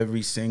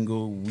Every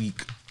single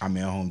week, I'm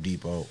at Home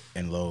Depot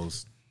and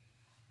Lowe's.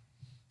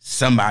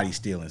 Somebody's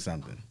stealing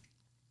something.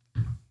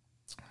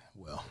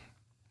 Well,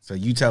 so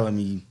you telling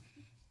me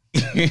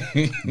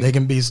they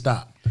can be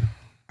stopped?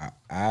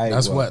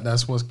 That's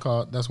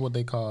what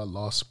they call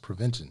loss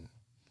prevention,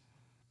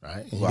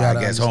 right? Well,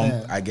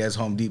 I guess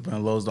Home Depot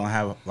and Lowe's don't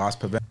have loss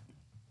prevention.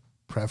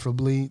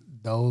 Preferably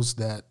those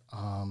that,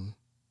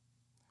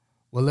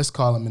 let's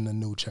call them in the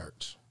new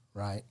church,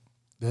 right?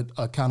 That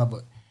are kind of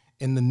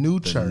in the new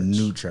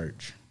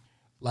church.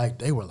 Like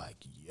they were like,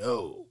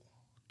 yo,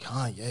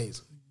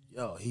 Kanye's,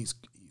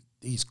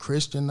 he's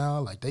Christian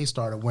now. Like they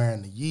started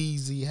wearing the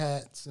Yeezy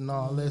hats and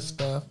all this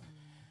stuff.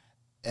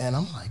 And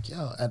I'm like,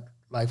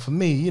 like for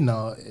me,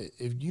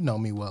 if you know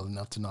me well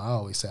enough to know, I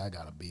always say I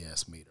got a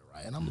BS meter,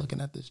 right? And I'm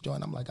looking at this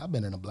joint, I'm like, I've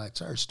been in a black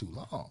church too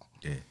long.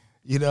 Yeah.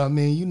 You know what I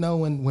mean? You know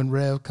when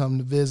Rev come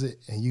to visit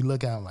and you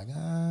look at him like,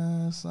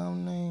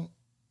 something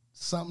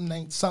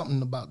ain't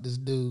something about this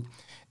dude.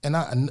 And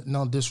I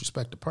no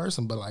disrespect the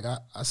person, but like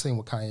I seen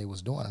what Kanye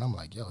was doing, and I'm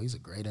like, yo, he's a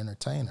great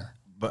entertainer.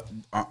 But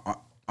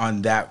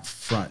on that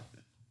front,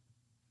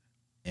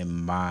 so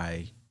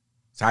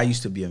I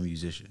used to be a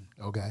musician.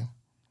 Okay.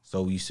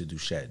 So we used to do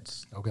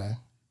sheds. Okay.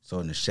 So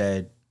in the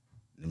shed,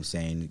 I'm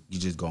saying you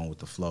just going with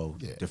the flow.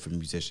 Yeah. Different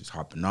musicians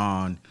hopping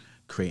on,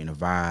 creating a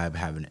vibe,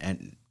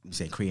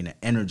 creating an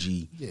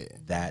energy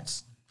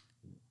that's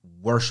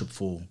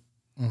worshipful,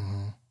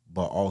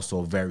 but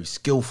also very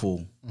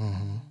skillful,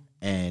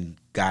 and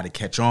got to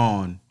catch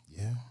on.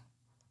 Yeah.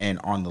 And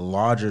on the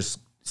larger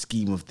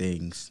scheme of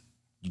things,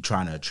 you're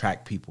trying to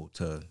attract people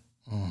to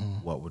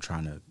what we're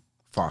trying to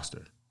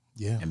foster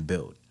and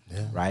build.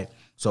 Yeah. Right?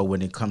 So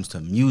when it comes to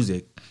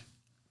music,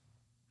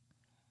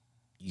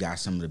 you got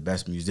some of the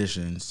best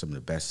musicians, some of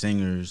the best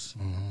singers,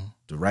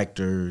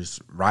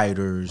 directors,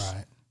 writers,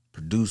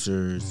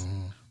 producers,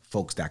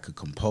 folks that could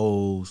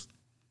compose.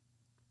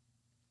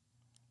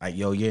 Like,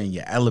 you're in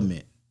your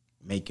element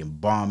making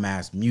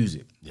bomb-ass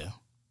music. Yeah.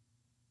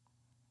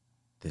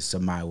 Then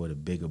somebody with a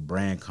bigger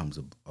brand comes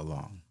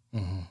along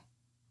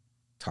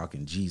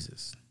talking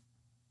Jesus.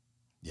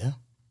 Yeah.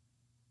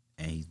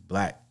 And he's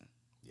black.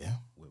 Yeah.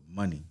 With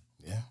money.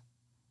 Yeah.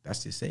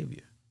 That's your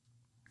savior.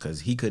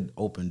 Because he could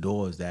open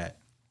doors that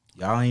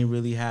y'all ain't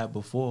really had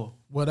before.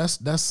 Well,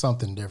 that's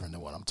something different than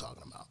what I'm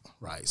talking about,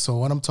 right? So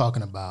what I'm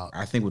talking about...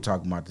 I think we're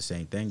talking about the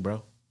same thing,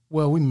 bro.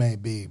 Well, we may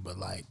be, but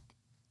like,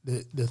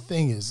 the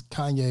thing is,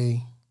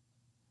 Kanye...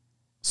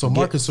 So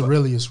Marcus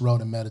Aurelius wrote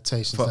in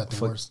Meditations that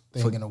the worst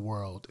thing in the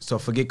world... So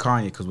forget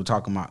Kanye, because we're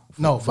talking about...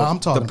 but I'm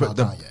talking about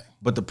Kanye.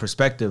 But the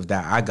perspective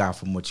that I got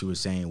from what you were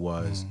saying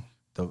was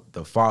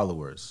the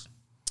followers...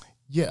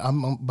 Yeah,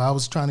 but I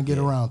was trying to get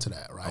around to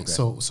that, right?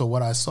 Okay. So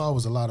what I saw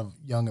was a lot of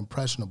young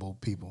impressionable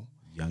people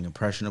kind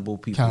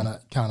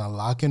of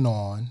locking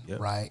on,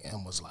 right?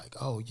 And was like,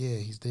 oh yeah,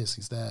 he's this,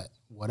 he's that,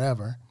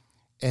 whatever.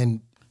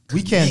 And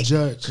we can't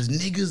judge because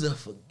niggas are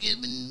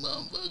forgiving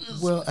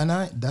motherfuckers. Well, and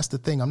that's the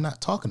thing. I'm not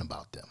talking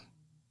about them.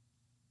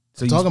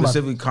 So you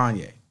specifically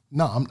Kanye?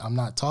 No, I'm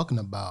not talking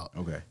about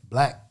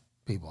black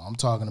people. I'm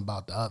talking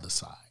about the other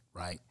side,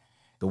 right?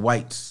 The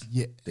whites,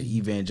 the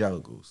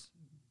evangelicals.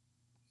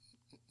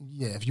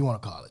 Yeah, if you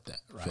want to call it that,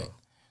 right? Sure.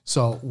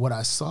 So what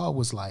I saw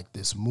was like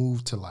this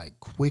move to like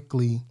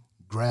quickly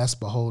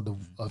grasp a hold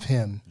of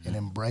him and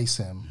embrace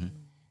him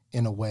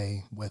in a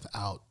way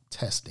without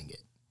testing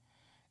it.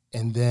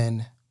 And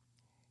then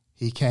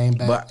he came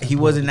back. But he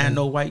wasn't at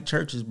no white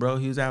churches, bro.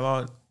 He was at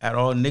all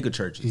nigga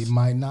churches. He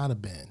might not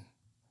have been,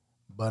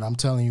 but I'm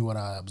telling you what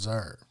I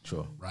observed.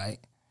 Sure. Right?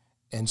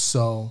 And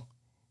so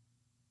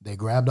they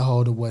grabbed a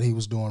hold of what he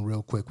was doing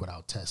real quick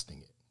without testing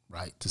it,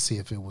 right? To see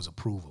if it was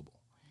approvable.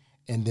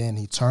 And then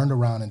he turned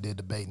around and did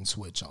the bait and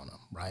switch on him,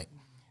 right?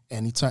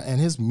 And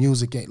his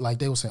music, like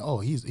they were saying,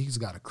 oh, he's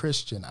got a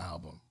Christian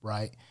album,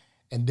 right?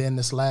 And then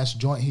this last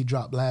joint he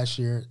dropped last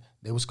year,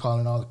 they was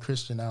calling all the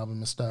Christian album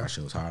and stuff. That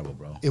shit was horrible,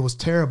 bro. It was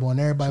terrible, and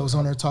everybody was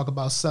on there talking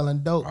about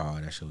selling dope. Oh,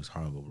 that shit was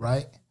horrible, bro.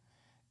 Right?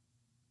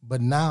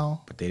 But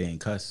now... But they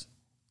didn't cuss.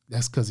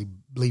 That's because he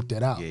bleeped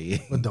it out. Yeah.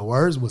 But the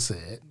words were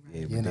said.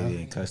 Yeah, but they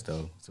didn't cuss,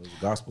 though. So it was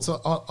the gospel. So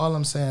all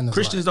I'm saying is...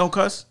 Christians don't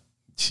cuss?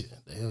 Shit,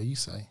 the hell you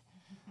say.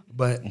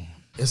 But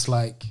it's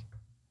like,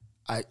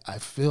 I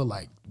feel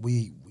like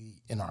we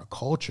in our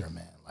culture,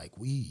 man, like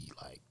we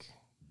like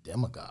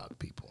demagogue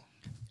people.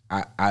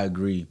 I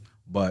agree,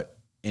 but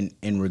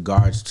in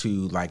regards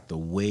to like the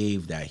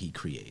wave that he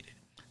created,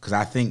 because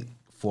I think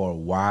for a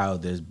while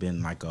there's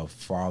been like a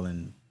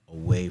falling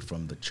away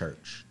from the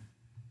church,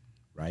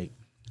 right?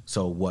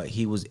 So what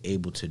he was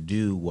able to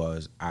do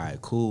was, all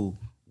right, cool,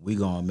 we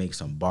gonna make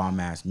some bomb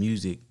ass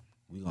music.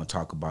 We gonna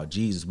talk about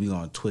Jesus. We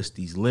gonna twist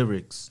these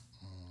lyrics,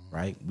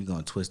 right? We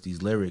gonna twist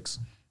these lyrics,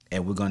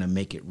 and we're gonna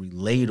make it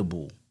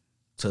relatable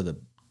to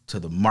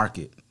the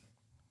market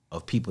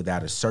of people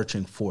that are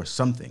searching for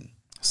something.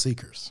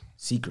 Seekers.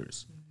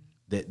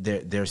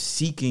 That they're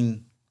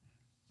seeking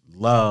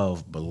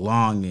love,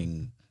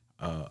 belonging,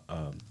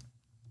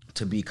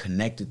 to be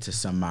connected to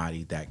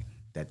somebody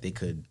that they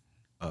could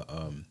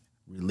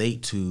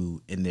relate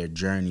to in their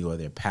journey or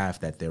their path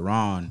that they're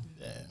on.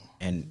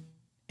 Yeah.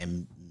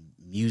 and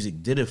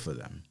music did it for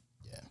them.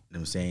 Yeah. You know what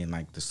I'm saying?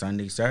 Like the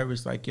Sunday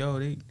service, like, yo,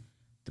 them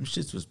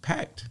shits was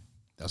packed.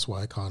 That's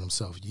why I called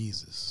himself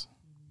Jesus.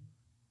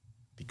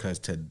 Because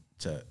to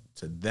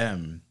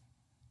them,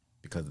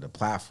 because of the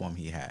platform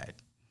he had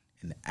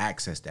and the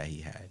access that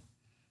he had,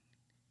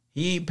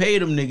 he ain't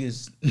paid them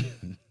niggas.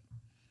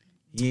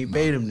 He ain't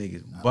paid them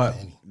niggas. But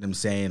them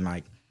saying,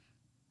 like,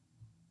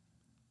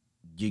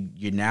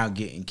 you're now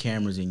getting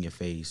cameras in your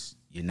face.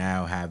 You're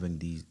now having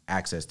these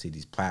access to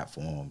these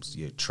platforms.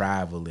 You're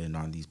traveling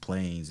on these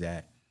planes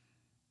that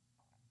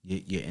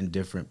you're in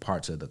different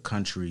parts of the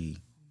country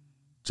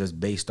just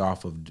based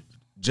off of,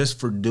 just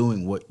for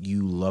doing what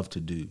you love to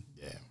do.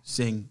 Yeah.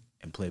 Sing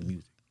and play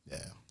music.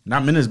 Yeah.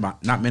 Not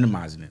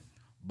minimizing it,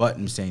 but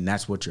I'm saying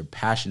that's what you're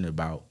passionate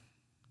about.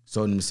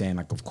 So I'm saying,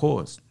 like, of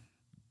course,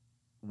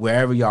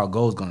 wherever y'all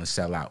go is going to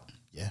sell out.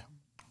 Yeah.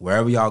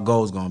 Wherever y'all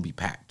go is going to be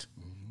packed.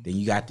 Mm-hmm. Then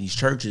you got these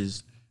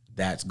churches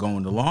that's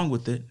going along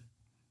with it,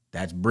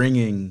 that's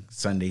bringing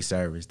Sunday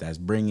service, that's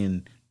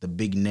bringing the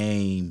big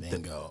name,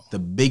 the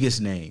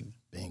biggest name.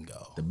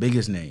 Bingo. The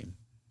biggest name.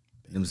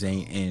 You know what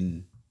I'm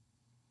saying?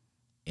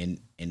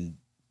 In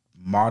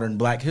modern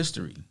Black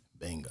history.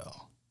 Bingo.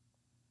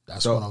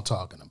 That's what I'm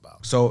talking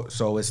about.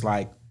 So it's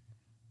like,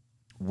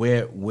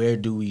 where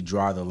do we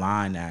draw the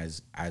line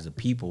as a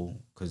people?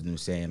 Because I'm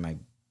saying, like,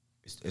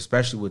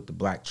 especially with the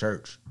Black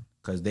church,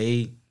 because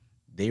they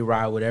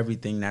ride with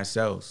everything that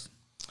sells.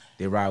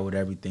 They ride with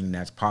everything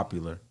that's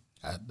popular.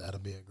 That'll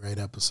be a great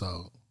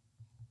episode.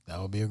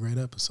 That would be a great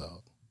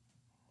episode.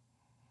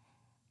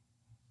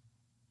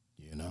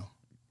 You know?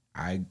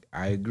 I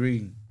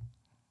agree.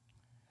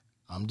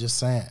 I'm just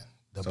saying.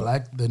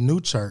 The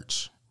new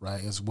church,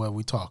 right, is what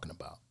we're talking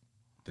about.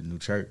 The new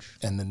church.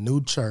 And the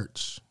new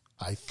church,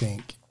 I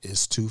think,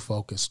 is too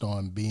focused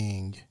on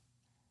being,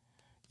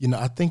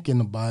 I think in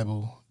the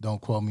Bible, don't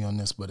quote me on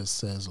this, but it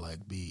says,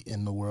 like, be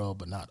in the world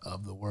but not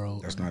of the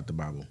world. That's not the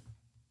Bible.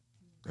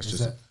 That's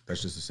just a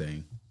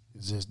saying.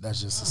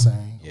 That's just a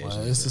saying. Yeah,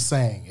 well, it's a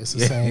saying. It's a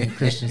saying in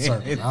Christian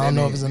circles. I don't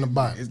know if it's in the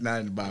Bible. It's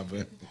not in the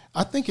Bible.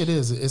 I think it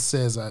is. It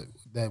says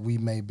that we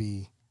may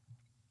be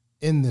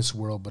in this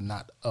world but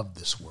not of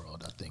this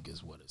world, I think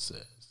is what it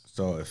says.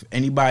 So if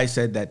anybody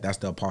said that, that's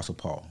the Apostle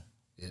Paul.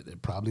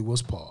 It probably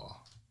was Paul.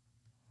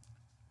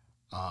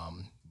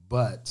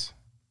 But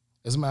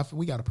as a matter of fact,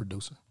 we got a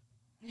producer.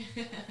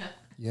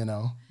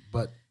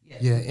 But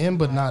yeah, in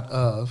but not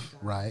of,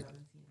 right?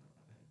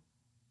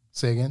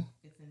 Say again?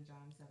 It's in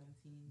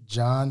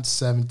John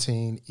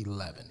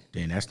 17:11.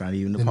 Then that's not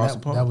even the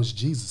Apostle Paul. That was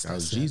Jesus. That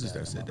was Jesus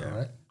that said that.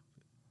 Right?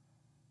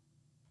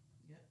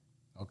 Yep.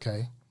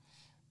 Okay.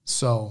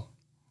 So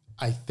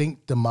I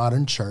think the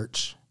modern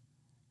church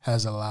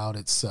has allowed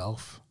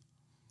itself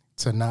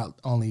to not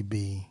only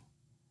be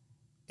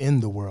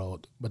in the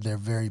world, but they're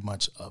very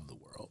much of the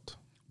world.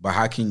 But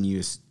how can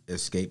you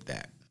escape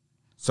that?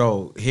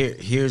 So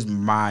here's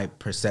my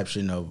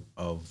perception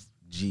of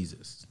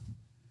Jesus.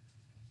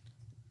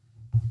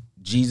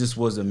 Jesus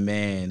was a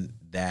man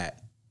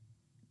that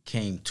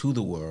came to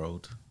the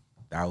world,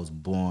 that was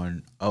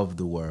born of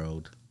the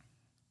world,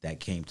 that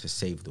came to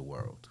save the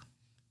world.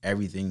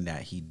 Everything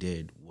that he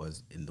did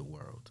was in the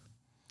world.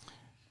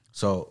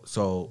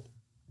 So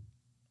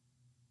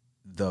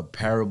the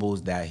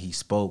parables that he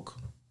spoke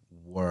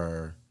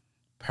were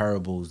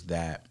parables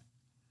that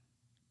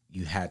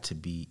you had to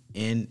be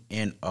in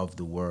and of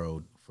the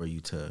world for you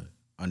to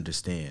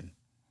understand.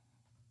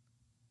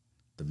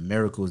 The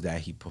miracles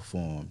that he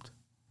performed,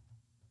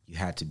 you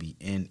had to be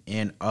in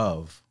and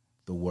of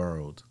the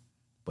world,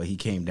 but he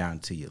came down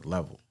to your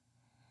level.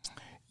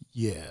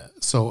 Yeah.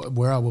 So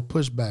where I will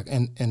push back,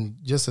 and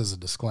just as a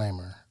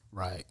disclaimer,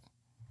 right,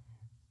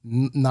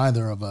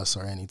 neither of us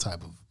are any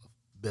type of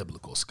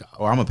biblical scholar.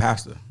 Oh, I'm a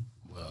pastor.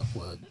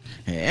 Well,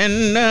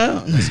 and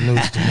it's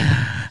news to me.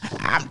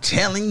 I'm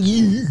telling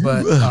you,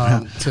 but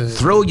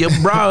throw your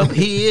bra up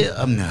here,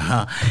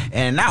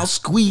 and I'll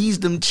squeeze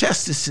them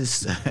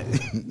chestises.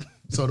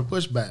 So to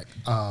push back,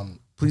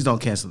 please don't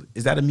cancel it.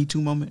 Is that a Me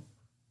Too moment?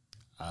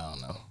 I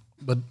don't know,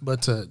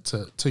 but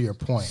to your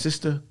point,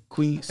 sister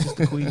queen.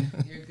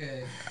 You're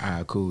good. All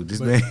right, cool.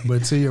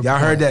 But to your y'all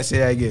point, heard that? Say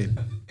that again.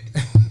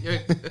 You're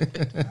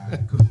good. All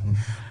right, cool.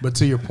 But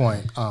to your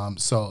point,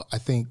 so I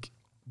think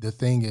the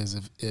thing is,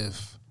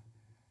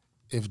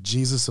 if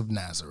Jesus of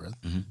Nazareth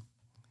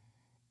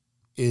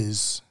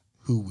is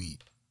who we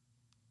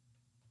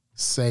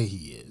say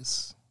he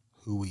is,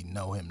 who we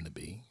know him to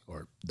be,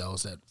 or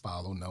those that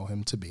follow know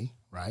him to be,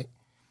 right?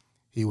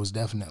 He was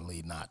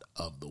definitely not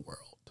of the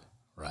world,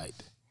 right?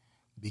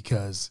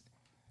 Because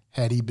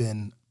had he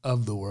been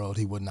of the world,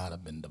 he would not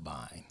have been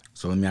divine.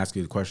 So let me ask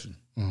you the question.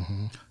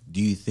 Mm-hmm.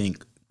 Do you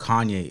think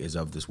Kanye is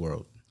of this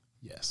world?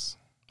 Yes.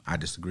 I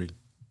disagree.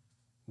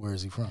 Where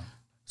is he from?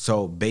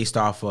 So based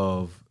off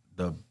of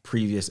the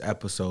previous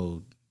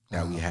episode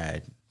that we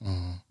had,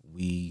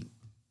 we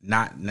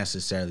not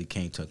necessarily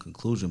came to a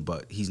conclusion,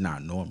 but he's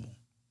not normal,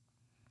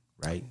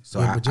 right?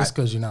 So but just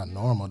because you're not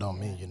normal don't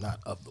mean you're not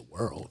of the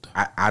world.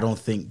 I don't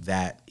think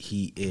that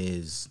he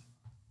is.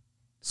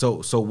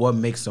 So what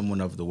makes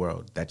someone of the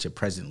world? That you're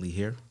presently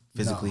here?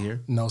 physically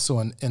here? No. So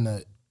in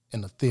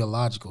a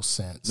theological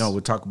sense. No,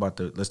 let's talk about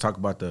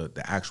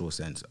the actual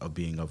sense of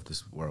being of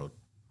this world.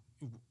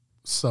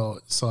 So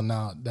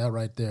now that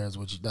right there is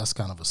that's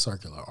kind of a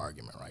circular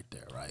argument right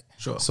there, right?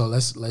 Sure. So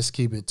let's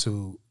keep it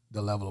to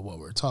the level of what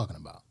we're talking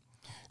about.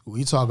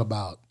 We talk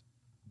about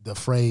the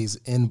phrase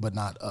 "in but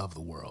not of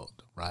the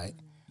world," right?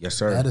 Yes,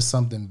 sir. That is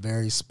something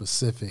very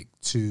specific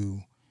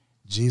to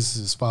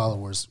Jesus'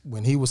 followers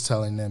when he was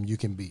telling them you're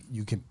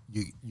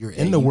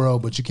in the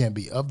world, but you can't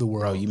be of the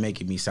world. Bro, you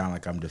making me sound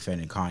like I'm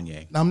defending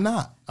Kanye. I'm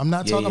not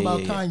talking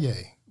about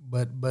Kanye,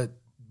 but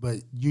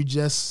you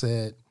just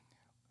said.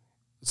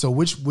 So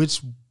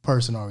which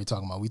person are we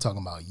talking about? We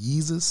talking about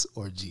Yeezus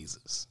or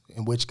Jesus?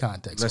 In which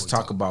context? Let's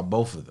talk about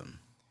both of them.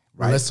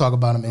 Right. Well, let's talk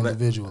about them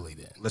individually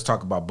then. Let's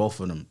talk about both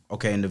of them.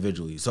 Okay,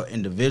 individually. So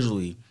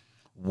individually,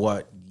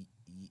 what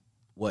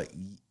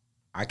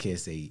I can't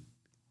say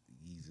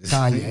Jesus.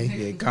 Kanye.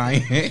 Yeah,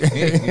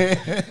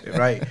 Kanye.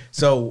 Right.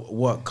 So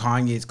what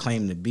Kanye's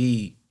claim to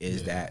be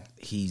is that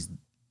he's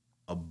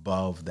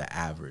above the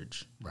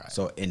average. Right.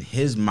 So in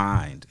his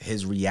mind,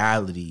 his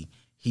reality,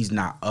 he's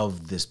not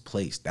of this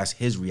place. That's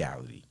his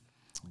reality.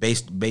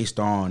 Based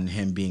on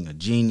him being a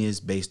genius,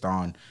 based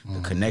on the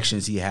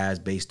connections he has,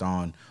 based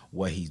on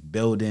what he's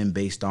building,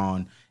 based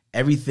on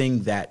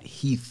everything that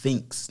he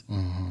thinks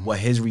what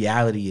his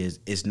reality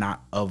is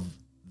not of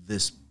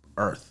this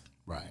earth.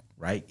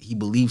 Right? He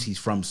believes he's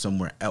from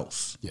somewhere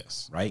else.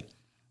 Yes. Right?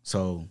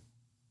 So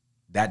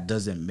that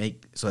doesn't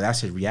make, so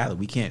that's his reality.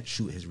 We can't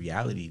shoot his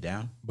reality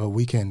down. But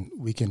we can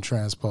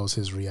transpose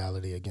his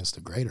reality against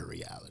a greater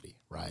reality,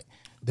 right?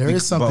 There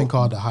is something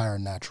called the higher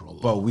natural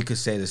law. But we could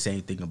say the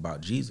same thing about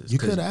Jesus. You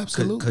could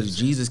absolutely. Because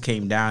Jesus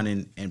came down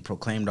and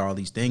proclaimed all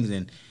these things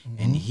and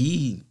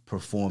he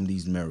performed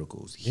these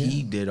miracles. Yeah.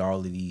 He did all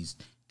of these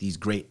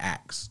great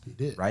acts. He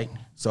did. Right?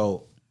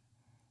 So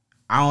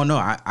I don't know.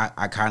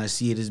 I kind of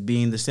see it as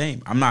being the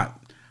same. I'm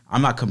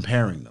not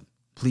comparing them.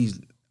 Please,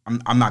 I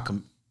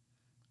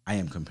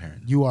am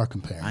comparing. You are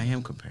comparing. I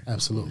am comparing.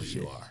 Absolutely,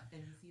 you are.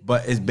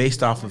 But it's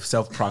based off of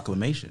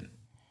self-proclamation.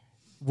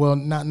 Well,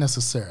 not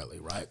necessarily,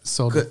 right?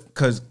 So,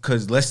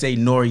 because let's say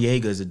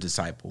Noriega is a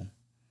disciple,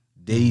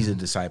 Diddy's a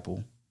disciple. You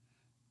know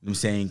what I'm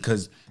saying?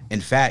 Because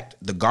in fact,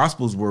 the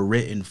Gospels were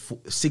written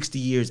 60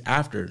 years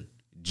after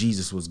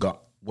Jesus was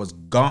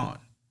gone.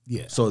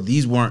 Yeah. So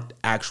these weren't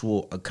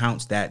actual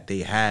accounts that they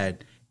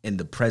had in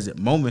the present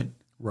moment.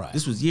 Right.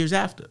 This was years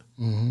after.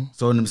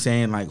 So what I'm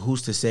saying, like,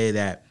 who's to say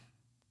that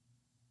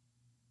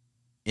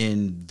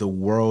in the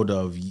world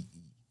of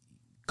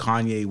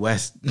Kanye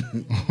West,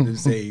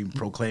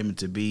 proclaiming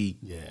to be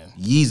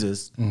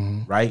Jesus,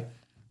 right?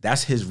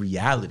 That's his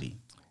reality.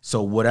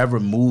 So whatever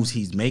moves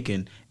he's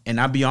making, and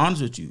I'll be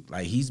honest with you,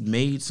 like, he's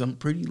made some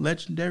pretty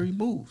legendary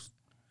moves.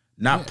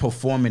 Not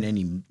performing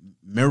any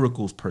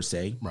miracles per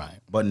se, right?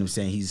 But I'm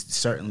saying he's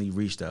certainly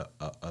reached a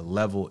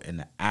level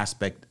and an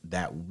aspect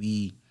that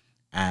we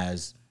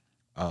as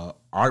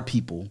our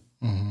people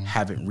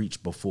haven't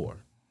reached before.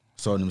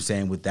 So what I'm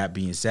saying, with that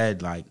being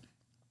said, like,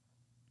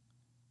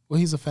 well,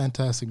 he's a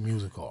fantastic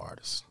musical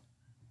artist.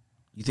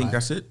 You think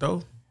that's it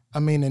though? I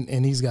mean,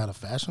 and he's got a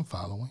fashion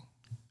following.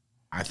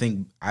 I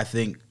think I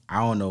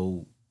don't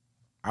know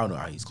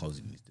how he's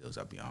closing these deals.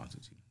 I'll be honest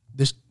with you.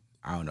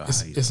 I don't know how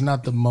it's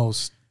not the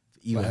most.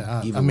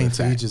 Even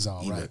to each his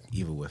own, right?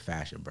 Even with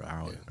fashion, bro,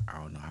 I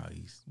don't know how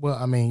he's. Well,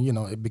 I mean,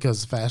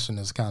 because fashion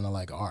is kind of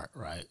like art,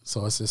 right?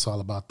 So it's all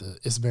about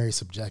it's very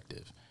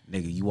subjective.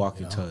 Nigga, you walk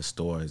into a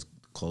store, his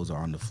clothes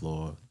are on the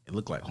floor. It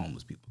look like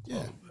homeless people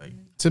clothes. Yeah. Like,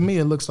 to me,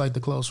 it looks like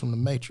the clothes from the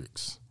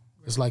Matrix.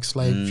 It's like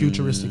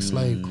futuristic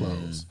slave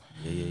clothes.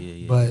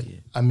 Yeah. But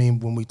I mean,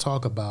 when we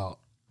talk about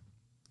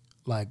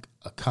like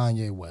a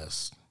Kanye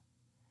West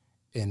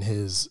and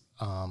his,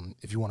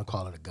 if you want to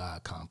call it a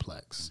God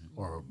complex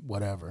or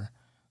whatever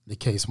the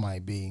case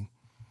might be,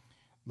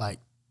 like,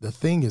 the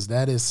thing is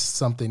that is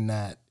something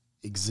that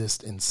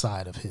exists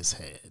inside of his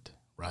head,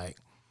 right?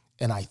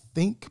 And I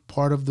think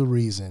part of the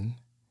reason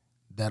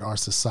that our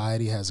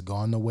society has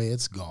gone the way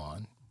it's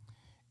gone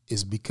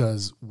is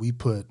because we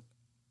put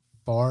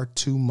far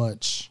too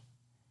much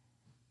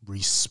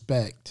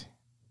respect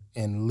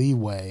and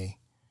leeway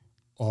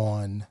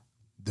on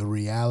the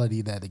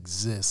reality that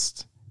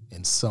exists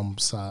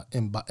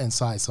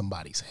inside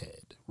somebody's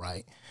head,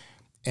 right?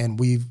 And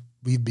we've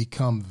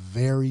become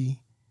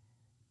very,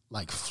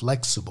 like,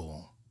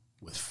 flexible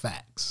with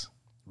facts,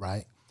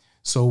 right?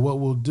 So what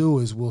we'll do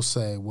is we'll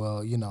say,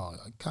 well,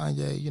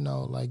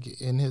 Kanye,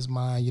 like, in his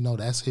mind,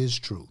 that's his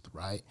truth,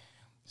 right?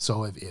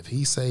 So if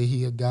he say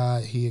he a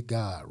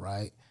God,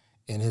 right?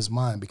 In his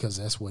mind, because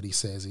that's what he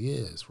says he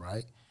is,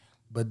 right?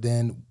 But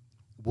then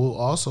we'll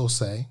also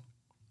say,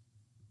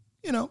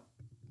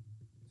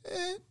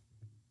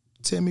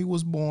 Timmy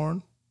was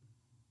born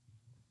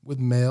with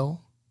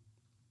male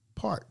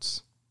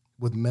parts,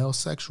 with male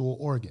sexual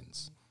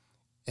organs,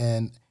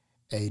 and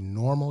a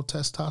normal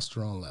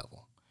testosterone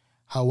level.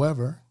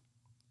 However,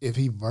 if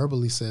he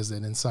verbally says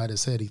that inside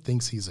his head he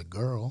thinks he's a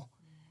girl,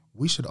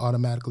 we should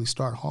automatically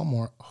start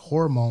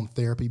hormone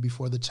therapy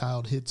before the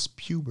child hits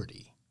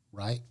puberty,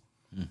 right?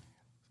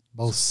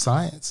 both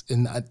science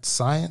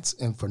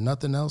and for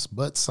nothing else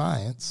but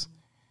science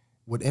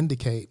would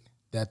indicate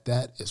that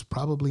that is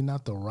probably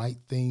not the right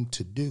thing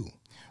to do.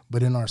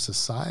 But in our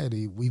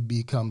society, we've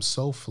become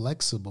so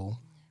flexible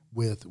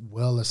with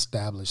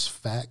well-established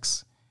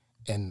facts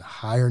and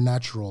higher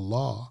natural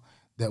law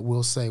that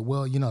we'll say,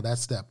 well,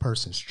 that's that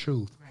person's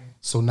truth. Right.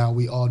 So now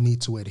we all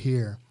need to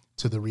adhere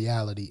to the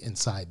reality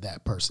inside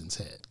that person's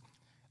head.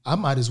 I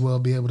might as well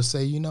be able to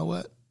say, you know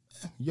what?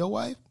 Your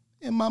wife,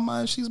 in my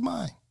mind, she's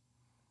mine.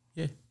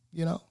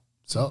 Yeah.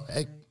 So,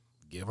 hey,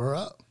 give her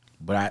up.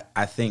 But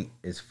I think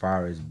as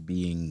far as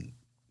being,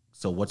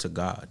 so what's a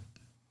God?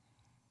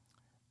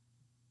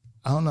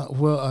 I don't know.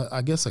 Well,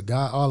 I guess a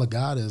God, all a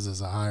God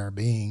is a higher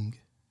being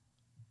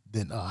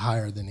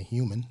higher than a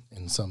human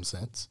in some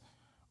sense,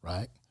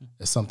 right?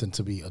 It's something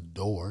to be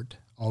adored.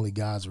 Only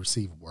gods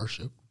receive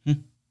worship,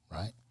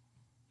 right?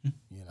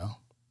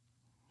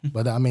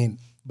 But I mean,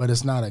 but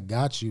it's not a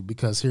got you,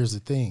 because here's the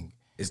thing.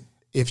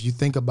 If you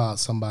think about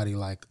somebody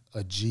like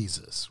a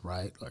Jesus,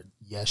 right? Or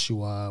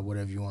Yeshua,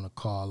 whatever you want to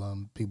call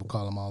him. People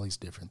call him all these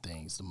different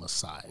things, the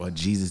Messiah. Well,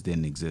 Jesus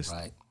didn't exist.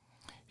 Right.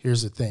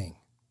 Here's the thing.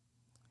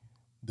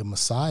 The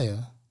Messiah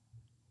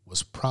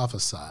was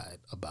prophesied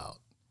about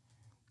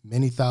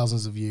many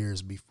thousands of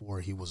years before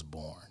he was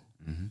born.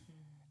 Mm-hmm.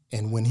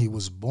 And when he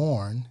was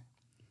born,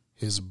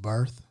 his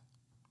birth,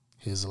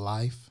 his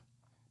life,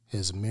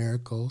 his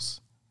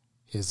miracles,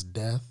 his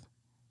death,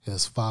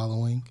 his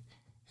following,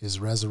 his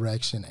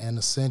resurrection and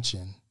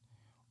ascension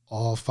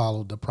all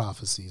followed the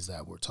prophecies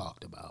that were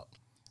talked about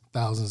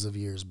thousands of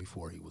years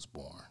before he was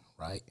born,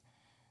 right?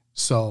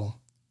 So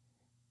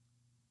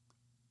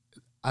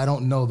I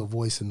don't know the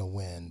voice in the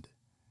wind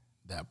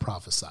that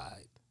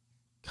prophesied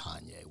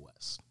Kanye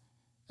West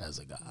as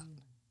a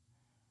God,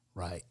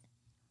 right?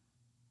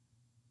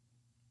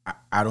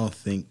 I don't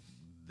think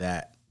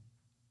that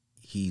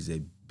he's a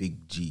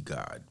big G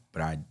God,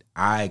 but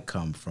I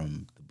come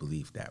from the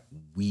belief that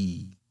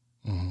we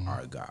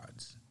are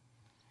gods.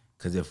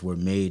 Because if we're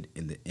made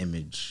in the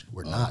image,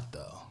 we're not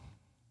though.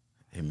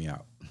 Hear me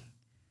out.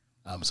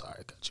 I'm sorry,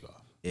 I cut you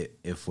off.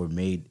 If we're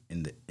made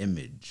in the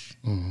image,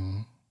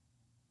 in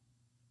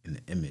the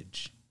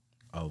image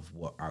of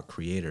what our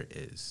Creator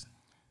is,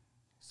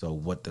 so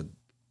what the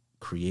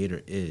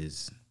Creator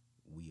is,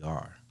 we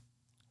are.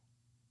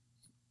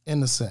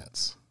 In a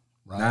sense,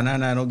 right?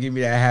 No, don't give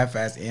me that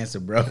half-assed answer,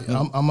 bro.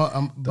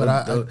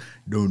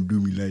 Don't do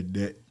me like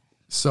that.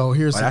 So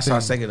here's the thing.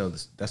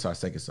 That's our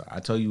second song. I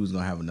told you we was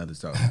gonna have another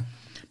song.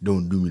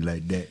 Don't do me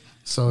like that.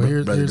 So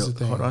here's the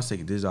thing. Hold on a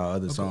second. This is our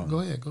other song. Go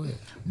ahead.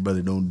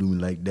 Brother, don't do me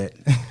like that.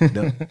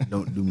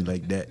 don't do me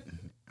like that.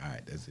 All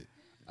right, that's it.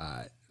 All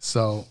right.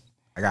 So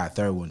I got a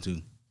third one too.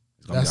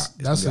 It's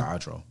gonna be our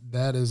outro.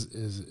 That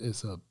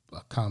is a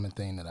common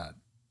thing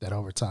that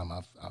over time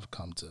I've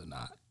come to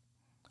not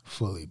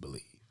fully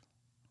believe,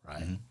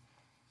 right? Mm-hmm.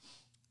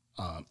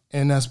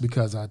 And that's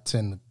because I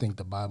tend to think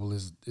the Bible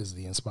is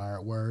the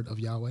inspired word of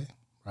Yahweh,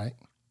 right?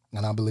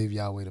 And I believe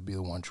Yahweh to be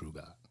the one true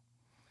God.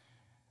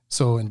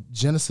 So in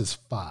Genesis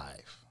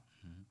 5,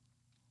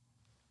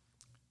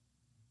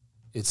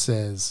 it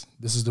says,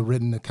 this is the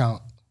written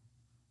account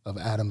of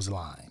Adam's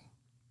line.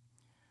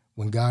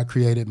 When God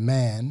created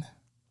man,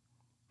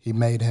 he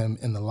made him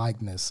in the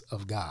likeness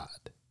of God,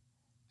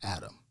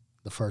 Adam,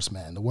 the first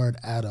man. The word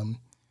Adam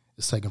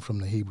is taken from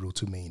the Hebrew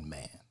to mean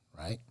man,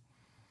 right?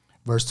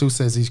 Verse 2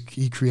 says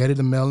he created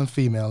the male and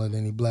female, and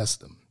then he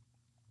blessed them.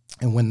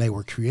 And when they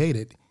were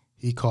created,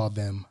 he called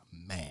them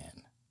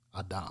man,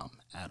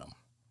 Adam.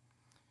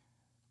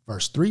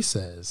 Verse 3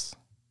 says,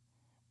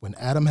 when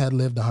Adam had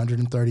lived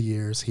 130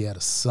 years, he had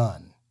a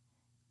son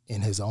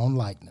in his own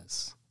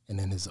likeness and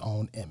in his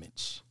own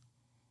image,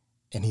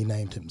 and he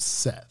named him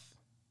Seth.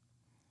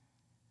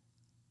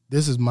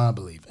 This is my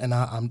belief. And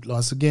I'm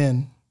once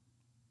again,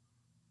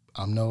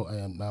 I'm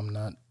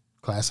not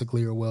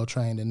classically or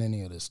well-trained in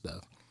any of this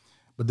stuff.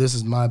 But this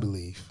is my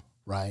belief,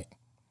 right?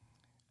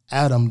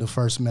 Adam, the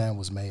first man,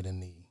 was made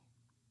in the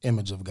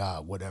image of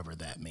God, whatever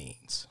that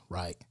means,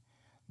 right?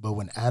 But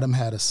when Adam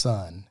had a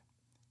son,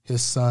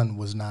 his son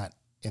was not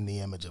in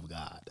the image of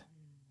God.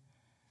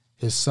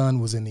 His son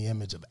was in the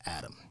image of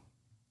Adam,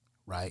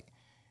 right?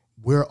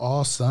 We're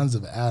all sons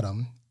of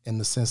Adam in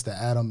the sense that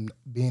Adam,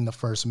 being the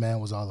first man,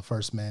 was all the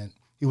first man.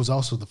 He was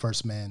also the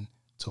first man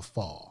to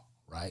fall,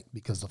 right?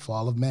 Because the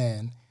fall of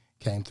man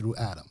came through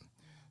Adam.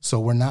 So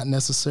we're not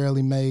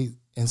necessarily made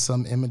in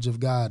some image of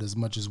God as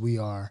much as we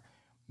are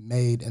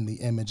made in the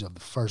image of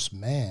the first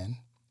man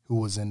who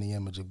was in the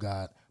image of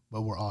God,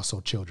 but we're also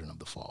children of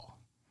the fall.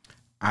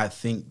 I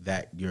think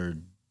that you're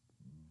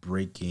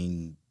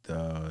breaking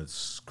the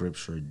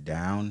scripture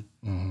down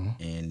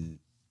in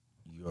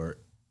your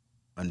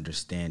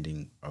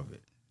understanding of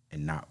it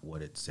and not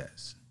what it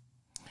says.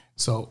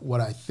 So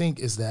what I think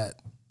is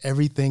that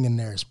everything in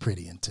there is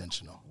pretty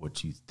intentional.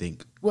 What you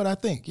think. What I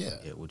think, yeah.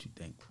 Yeah, what you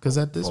think. Because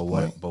at this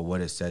point. But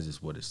what it says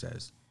is what it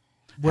says.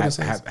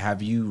 Says.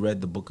 Have you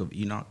read the book of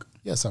Enoch?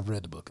 Yes, I've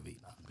read the book of Enoch.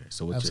 Okay,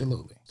 so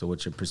absolutely.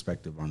 What's your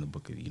perspective on the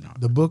book of Enoch?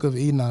 The book of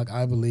Enoch,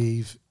 I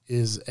believe,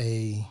 is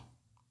a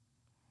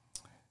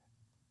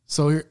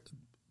So here,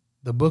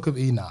 the Book of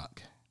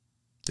Enoch.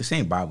 This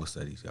ain't Bible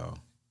studies, y'all.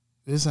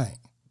 This ain't.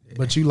 Yeah.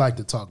 But you like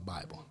to talk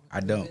Bible.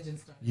 I don't.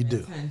 You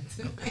do.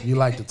 You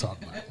like to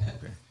talk Bible.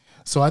 Okay.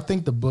 So I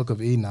think the Book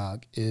of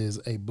Enoch is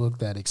a book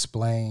that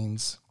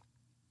explains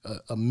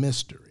a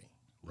mystery,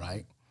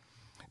 right?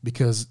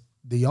 Because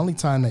the only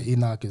time that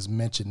Enoch is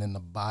mentioned in the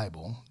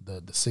Bible,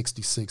 the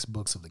 66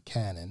 books of the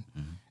canon,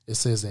 it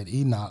says that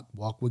Enoch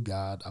walked with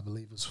God, I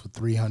believe it was for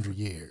 300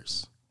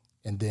 years.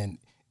 And then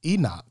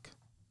Enoch,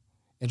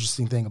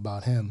 interesting thing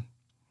about him,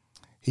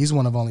 he's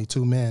one of only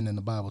 2 men in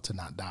the Bible to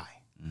not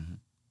die,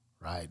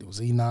 right? It was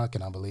Enoch,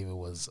 and I believe it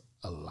was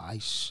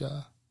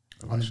Elisha.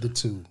 One of the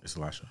 2. It's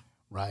Elisha.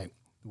 Right,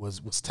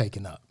 was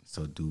taken up.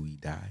 So do we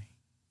die?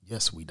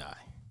 Yes, we die.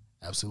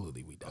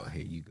 Absolutely, we die. Oh,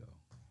 here you go.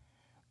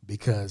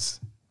 Because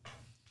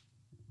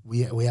we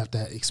have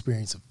to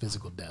experience a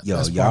physical death.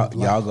 Yo, y'all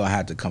gonna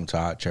have to come to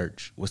our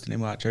church. What's the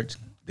name of our church?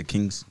 The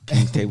King's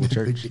Table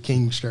Church. The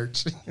King's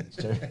Church.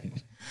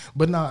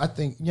 But no, I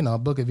think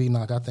Book of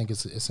Enoch. I think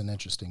it's an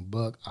interesting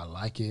book. I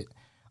like it.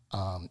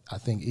 I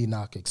think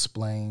Enoch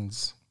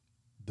explains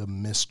the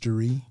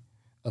mystery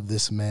of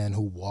this man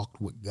who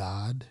walked with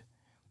God,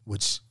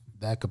 which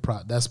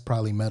that's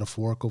probably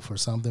metaphorical for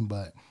something,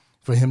 but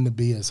for him to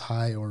be as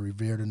high or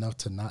revered enough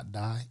to not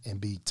die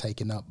and be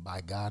taken up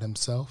by God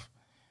himself,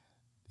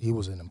 he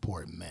was an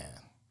important man.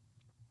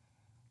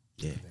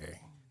 Yeah.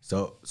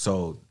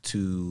 So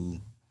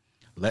to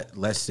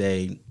let's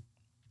say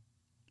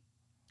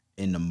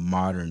in the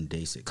modern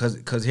day,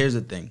 because here's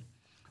the thing,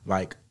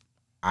 like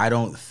I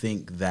don't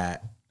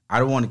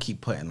want to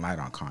keep putting light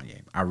on Kanye.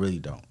 I really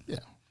don't. Yeah.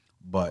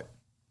 But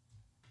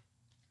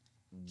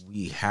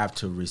we have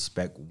to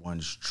respect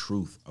one's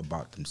truth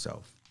about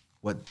themselves,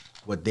 what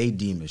they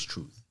deem as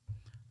truth.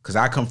 Because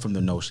I come from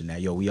the notion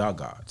that, we are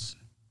gods.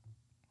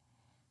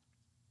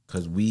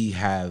 Because we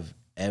have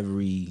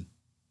every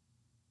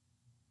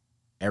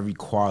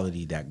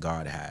quality that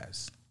God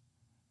has.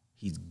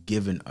 He's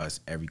given us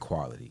every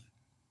quality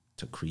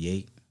to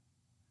create,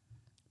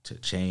 to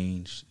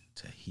change,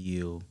 to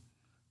heal,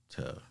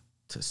 to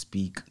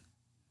speak.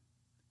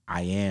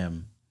 I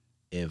am,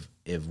 if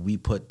we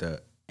put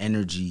the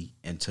energy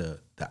into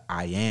the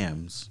I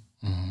ams,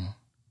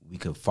 we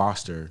could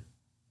foster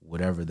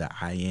whatever the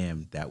I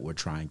am that we're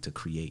trying to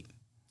create.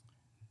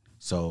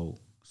 So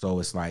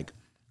it's like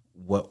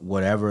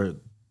whatever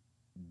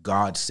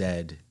God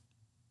said,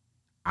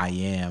 I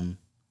am,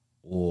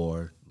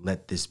 or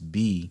let this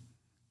be,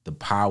 the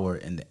power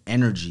and the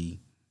energy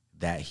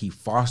that he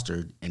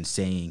fostered in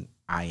saying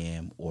I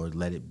am or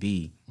let it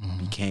be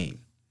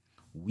became.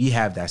 We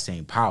have that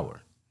same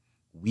power.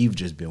 We've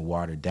just been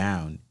watered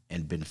down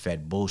and been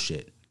fed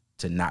bullshit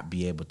to not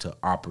be able to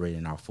operate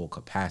in our full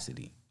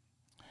capacity.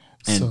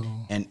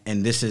 And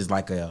this is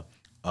like a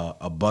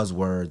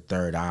buzzword,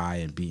 third eye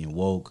and being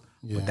woke,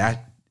 but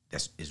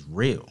that's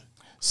real.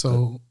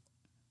 So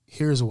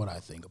here's what I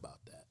think about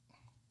that.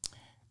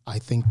 I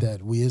think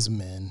that we as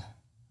men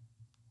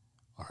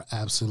are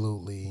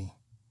absolutely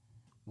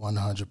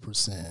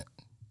 100%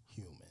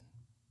 human.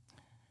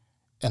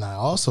 And I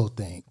also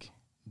think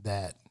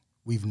that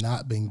we've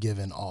not been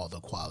given all the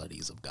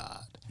qualities of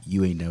God.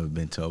 You ain't never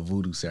been to a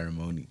voodoo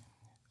ceremony.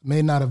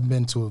 May not have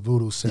been to a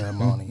voodoo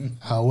ceremony.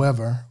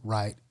 However,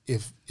 right,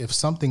 if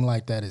something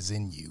like that is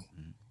in you,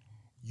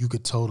 you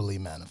could totally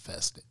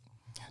manifest it.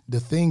 The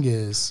thing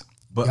is,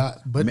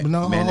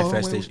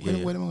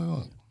 manifestation. Wait a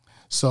minute.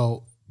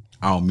 So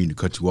I don't mean to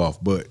cut you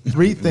off, but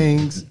three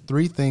things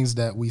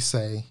that we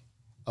say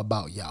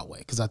about Yahweh,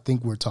 because I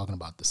think we're talking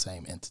about the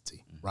same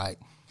entity, right?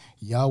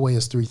 Yahweh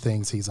is 3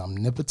 things. He's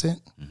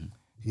omnipotent,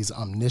 he's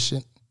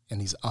omniscient, and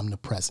he's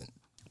omnipresent.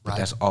 But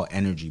that's all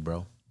energy,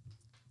 bro.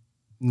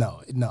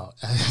 No.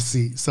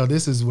 See, so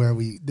this is where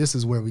we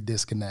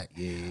disconnect.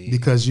 Yeah.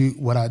 Because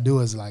what I do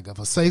is, like, if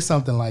I say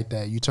something like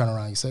that, you turn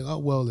around and you say, oh,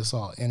 well, it's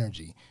all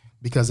energy.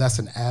 Because that's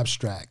an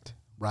abstract,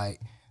 right?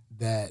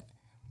 That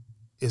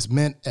is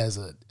meant as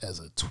a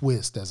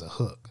twist, as a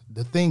hook.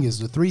 The thing is,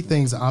 the 3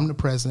 things: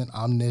 omnipresent,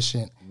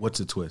 omniscient. What's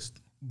a twist?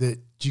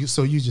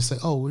 So you just say,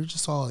 oh, we're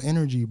just all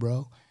energy,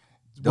 bro.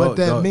 What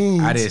that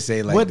means? I didn't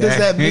say like what that. What does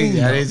that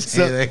mean? I didn't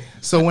say that.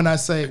 So when I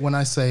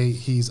say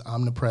he's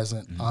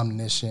omnipresent,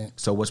 omniscient.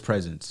 So what's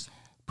presence?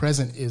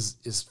 Present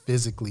is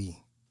physically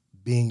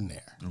being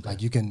there. Okay.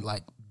 Like you can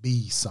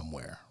be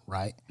somewhere,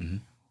 right? Mm-hmm.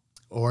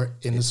 Or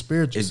in the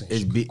spiritual sense.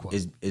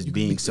 Is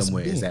being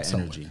somewhere, is that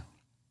energy?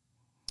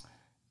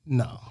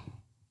 No.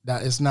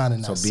 That it's not in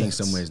that sense. So being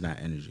somewhere is not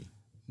energy?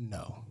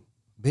 No.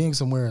 Being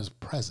somewhere is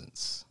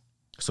presence.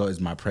 So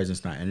is my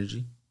presence not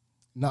energy?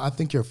 No, I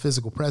think your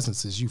physical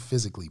presence is you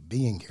physically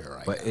being here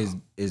right now. But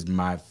is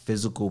my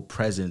physical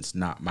presence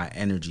not my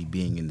energy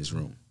being in this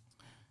room?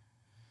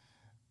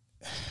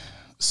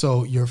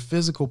 So your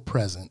physical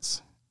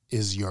presence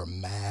is your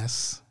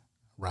mass,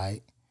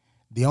 right?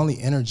 The only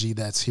energy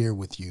that's here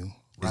with you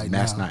right now.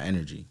 Mass not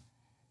energy.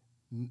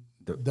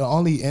 The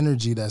only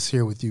energy that's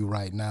here with you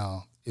right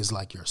now is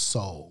like your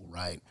soul,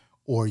 right?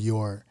 Or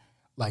your,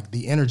 like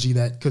the energy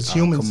that, because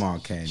humans, come on,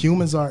 Ken.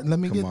 Humans are, let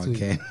me get to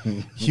it.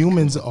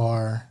 Humans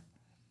are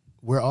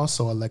we're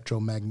also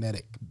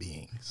electromagnetic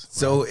beings.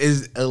 So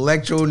is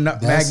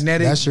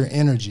electromagnetic? That's your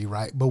energy,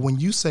 right? But when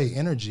you say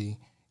energy,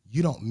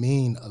 you don't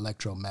mean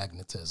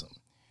electromagnetism.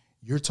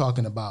 You're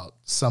talking about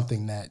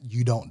something that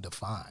you don't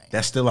define.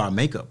 That's still our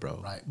makeup,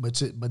 bro. Right,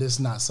 but it's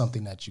not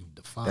something that you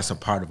define. That's a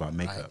part of our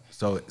makeup.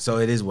 Right? So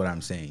it is what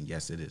I'm saying.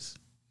 Yes, it is.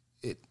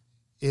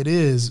 It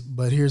is,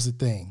 but here's the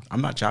thing. I'm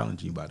not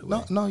challenging you, by the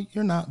way. No,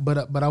 you're not.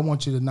 But I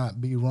want you to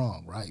not be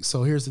wrong, right?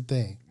 So here's the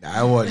thing.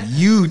 I want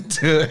you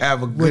to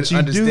have a good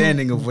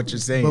understanding of what you're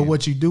saying. But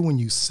what you do when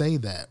you say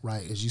that,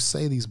 right, is you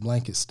say these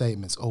blanket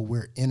statements. Oh,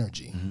 we're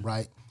energy,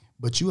 right?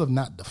 But you have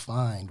not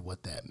defined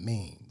what that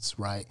means,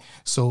 right?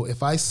 So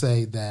if I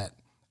say that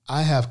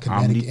I have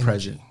kinetic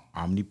energy.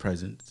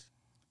 Omnipresence.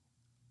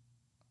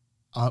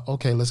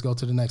 Okay, let's go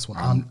to the next one.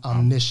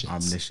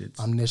 Omniscience.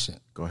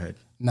 Omniscient. Go ahead.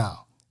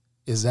 Now,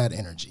 is that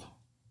energy?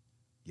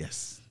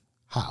 Yes.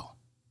 How?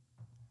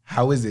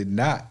 How is it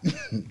not?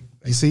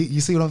 You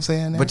see what I'm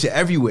saying there? But you're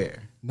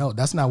everywhere. No,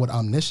 that's not what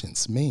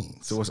omniscience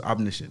means. So what's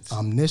omniscience?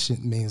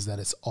 Omniscient means that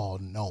it's all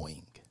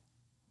knowing.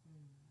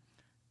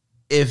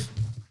 If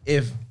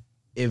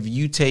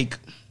you take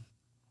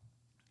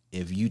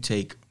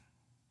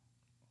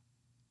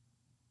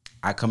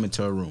I come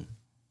into a room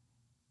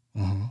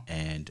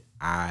and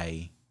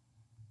I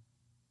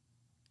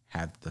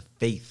have the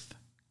faith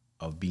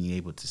of being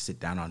able to sit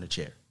down on the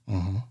chair.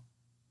 I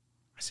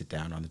sit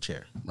down on the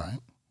chair. Right.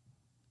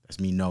 That's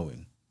me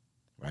knowing,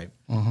 right?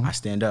 I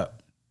stand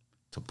up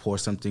to pour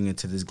something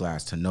into this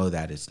glass to know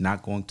that it's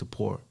not going to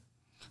pour.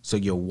 So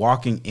you're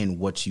walking in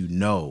what you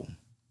know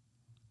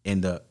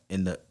in the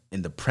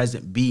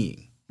present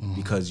being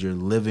because you're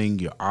living,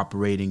 you're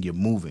operating, you're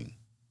moving.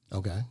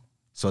 Okay.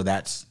 So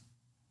that's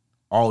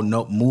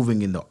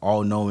moving in the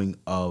all-knowing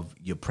of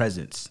your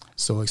presence.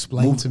 So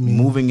explain to me.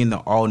 Moving in the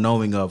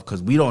all-knowing of,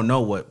 because we don't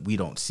know what we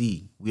don't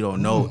see. We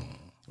don't know,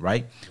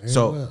 right? Very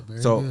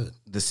good.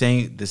 the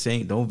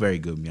same. Don't very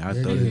good me. I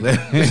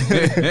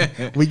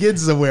thought we getting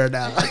somewhere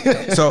now.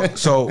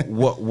 so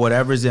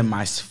whatever's in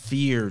my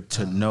sphere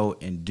to know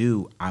and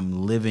do,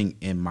 I'm living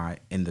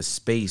in the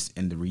space,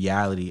 in the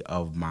reality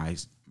of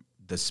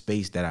the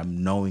space that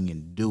I'm knowing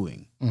and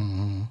doing.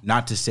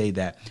 Not to say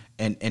that,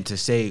 and to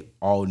say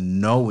all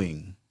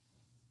knowing,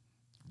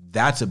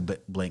 that's a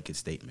blanket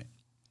statement,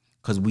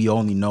 because we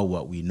only know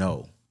what we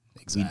know.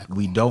 Exactly.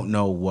 We don't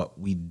know what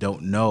we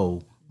don't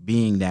know,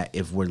 being that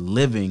if we're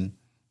living,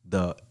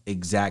 the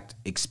exact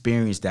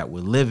experience that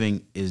we're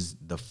living is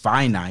the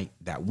finite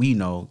that we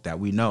know that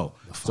we know.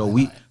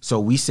 So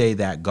we say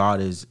that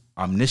God is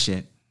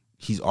omniscient,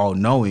 he's all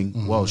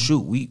knowing. Well,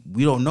 shoot, we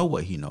don't know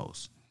what he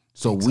knows.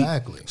 So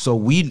exactly.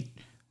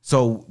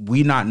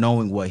 we not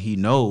knowing what he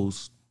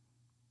knows,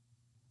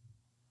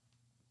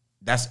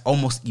 that's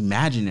almost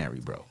imaginary,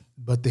 bro.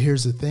 But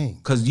here's the thing.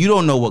 Because you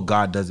don't know what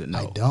God doesn't know.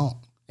 I don't.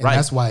 And right.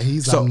 That's why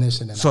he's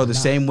omniscient. So the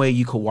same way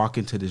you could walk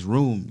into this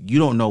room, you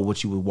don't know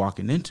what you were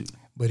walking into.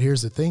 But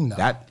here's the thing, though.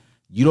 That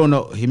you don't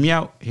know. Hear me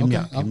out. Hear me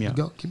out.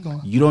 Keep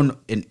going. You don't,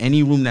 in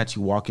any room that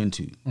you walk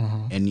into,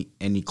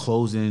 any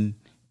closing,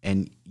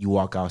 and you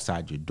walk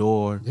outside your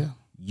door,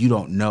 you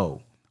don't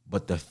know.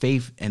 But the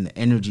faith and the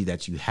energy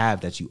that you have,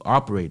 that you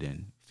operate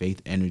in,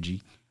 faith,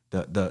 energy,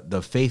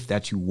 the faith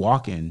that you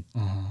walk in,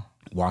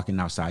 walking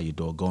outside your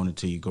door, going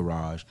into your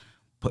garage,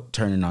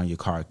 turning on your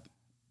car,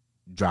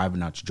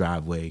 driving out your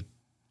driveway,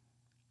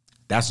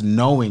 that's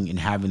knowing and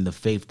having the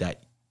faith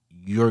that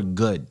you're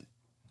good.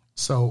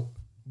 So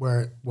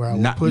where I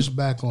would push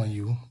back on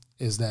you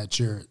is that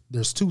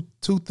there's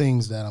two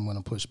things that I'm going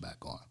to push back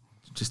on.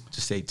 Just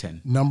say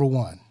 10. Number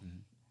one,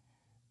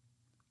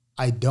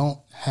 I don't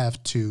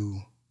have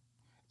to,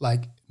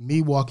 like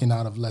me walking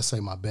out of, let's say,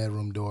 my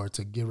bedroom door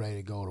to get ready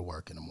to go to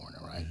work in the morning,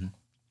 right?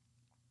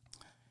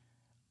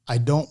 I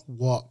don't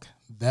walk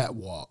that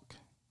walk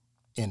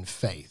in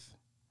faith.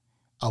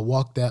 I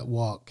walk that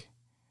walk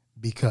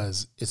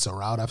because it's a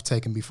route I've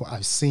taken before.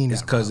 I've seen it.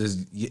 It's because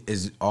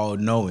it's all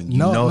knowing. You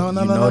know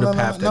the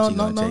path that you're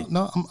going to take.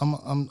 No,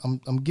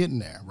 I'm getting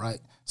there, right?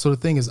 So the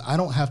thing is, I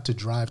don't have to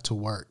drive to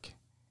work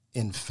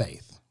in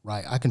faith,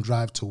 right? I can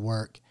drive to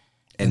work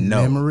in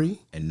memory.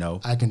 And know.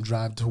 I can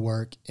drive to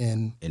work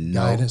in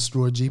guidance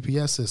through a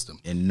GPS system.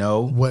 And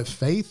know. What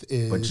faith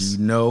is. But you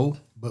know.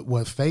 But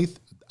what faith,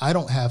 I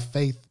don't have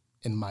faith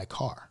in my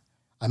car.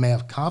 I may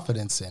have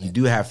confidence in it. You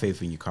do have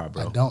faith in your car,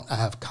 bro. I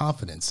have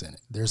confidence in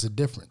it. There's a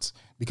difference.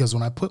 Because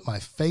when I put my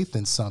faith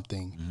in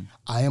something,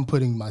 I am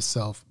putting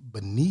myself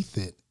beneath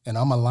it, and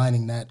I'm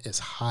aligning that as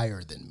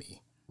higher than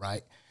me,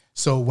 right?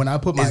 So when I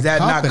put my Is that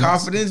not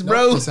confidence,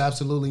 bro? No, it's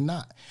absolutely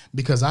not.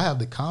 Because I have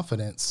the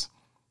confidence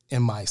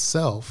in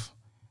myself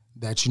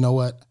that, you know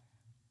what,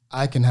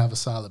 I can have a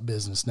solid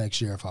business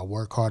next year if I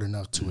work hard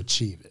enough to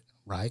achieve it,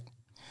 right?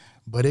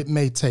 But it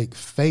may take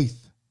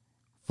faith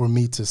for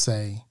me to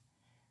say,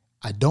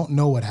 I don't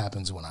know what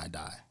happens when I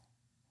die,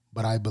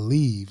 but I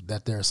believe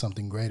that there's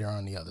something greater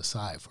on the other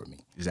side for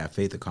me. Is that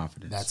faith or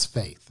confidence? That's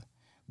faith.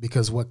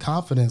 Because what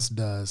confidence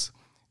does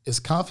is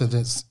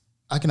confidence,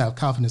 I can have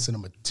confidence in a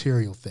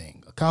material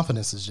thing.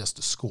 Confidence is just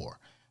a score.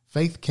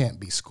 Faith can't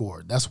be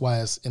scored. That's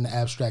why it's an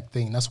abstract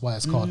thing. That's why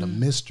it's called a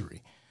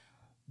mystery.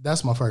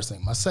 That's my first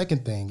thing. My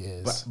second thing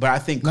is, but I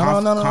think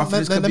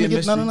confidence could be a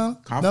mystery.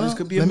 Confidence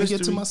could be a mystery. Let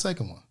me get to my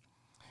second one.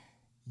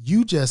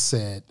 You just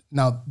said,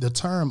 now the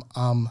term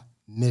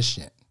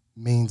omniscient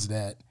means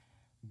that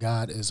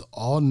God is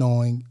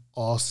all-knowing,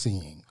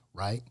 all-seeing,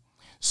 right?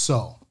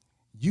 So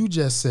you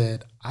just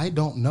said, I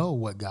don't know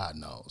what God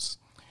knows.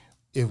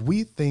 If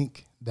we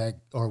think that,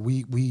 or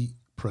we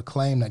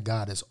proclaim that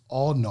God is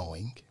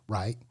all-knowing,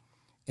 right?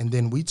 And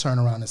then we turn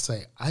around and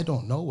say, I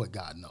don't know what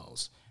God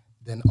knows,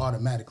 then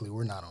automatically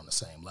we're not on the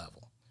same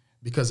level.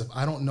 Because if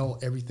I don't know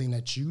everything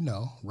that you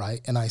know, right,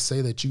 and I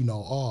say that you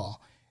know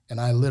all, and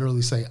I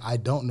literally say I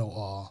don't know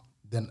all,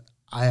 then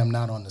I am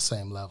not on the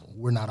same level.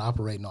 We're not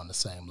operating on the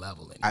same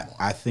level anymore.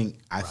 I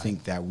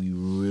think that we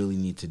really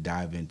need to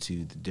dive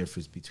into the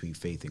difference between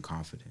faith and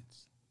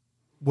confidence.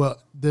 Well,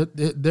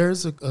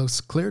 there's a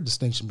clear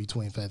distinction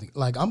between faith.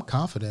 Like, I'm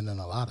confident in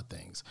a lot of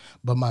things,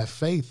 but my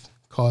faith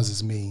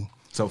causes me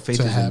so faith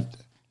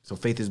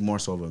is more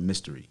so of a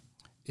mystery.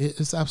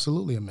 It's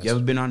absolutely a mystery. You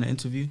ever been on an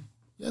interview?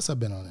 Yes,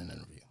 I've been on an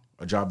interview.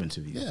 A job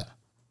interview? Yeah.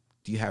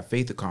 Do you have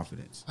faith or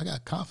confidence? I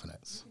got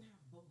confidence.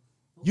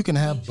 You can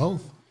have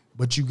both,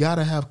 but you got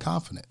to have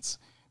confidence.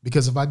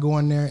 Because if I go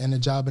in there in a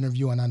job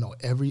interview and I know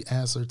every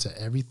answer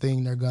to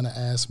everything they're going to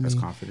ask me, that's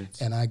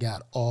confidence. And I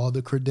got all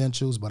the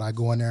credentials, but I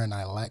go in there and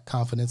I lack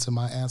confidence in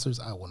my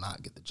answers, I will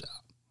not get the job.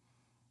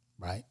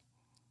 Right?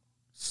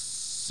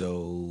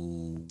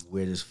 So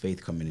where does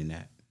faith come in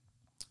at?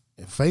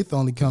 If faith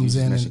only comes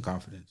in and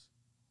confidence.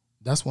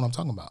 That's what I'm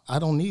talking about. I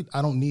don't need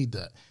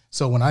that.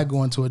 So when I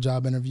go into a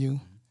job interview,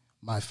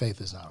 my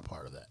faith is not a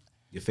part of that.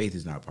 Your faith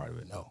is not a part of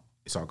it. No.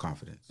 It's all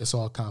confidence. It's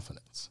all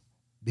confidence.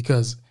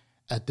 Because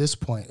at this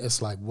point,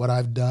 it's like what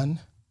I've done.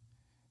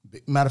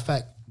 Matter of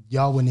fact,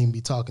 y'all wouldn't even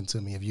be talking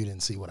to me if you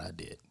didn't see what I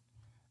did.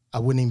 I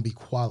wouldn't even be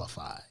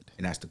qualified.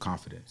 And that's the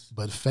confidence.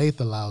 But faith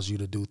allows you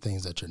to do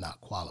things that you're not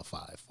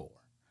qualified for.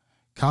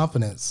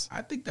 Confidence.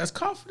 I think that's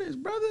confidence,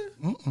 brother.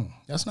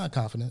 That's not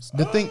confidence.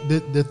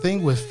 The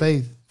thing with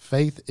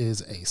faith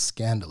is a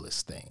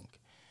scandalous thing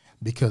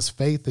because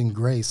faith and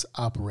grace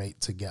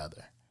operate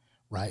together,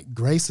 right?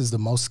 Grace is the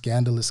most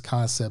scandalous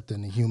concept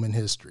in the human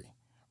history,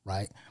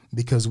 right?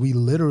 Because we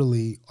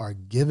literally are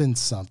given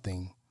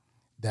something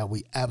that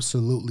we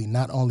absolutely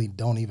not only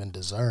don't even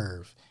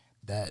deserve,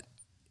 that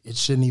it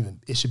should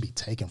be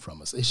taken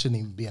from us. It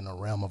shouldn't even be in the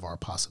realm of our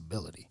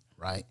possibility,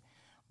 right?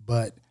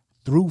 But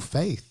through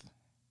faith,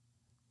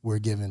 we're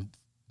given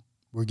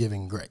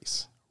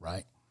grace,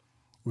 right?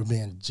 We're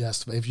being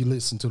justified. If you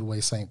listen to the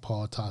way St.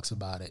 Paul talks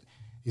about it,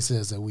 he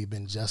says that we've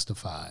been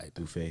justified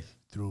through faith,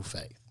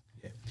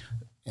 yeah,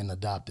 and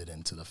adopted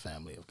into the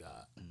family of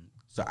God.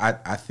 So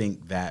I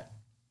think that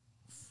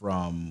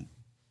from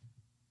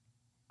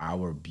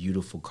our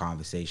beautiful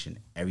conversation,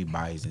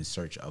 everybody's in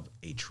search of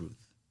a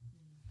truth.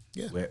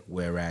 Yeah.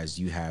 Whereas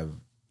you have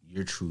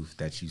your truth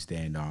that you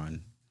stand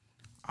on,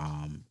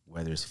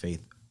 whether it's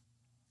faith,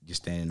 you're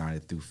standing on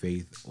it through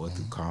faith or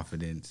through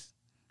confidence.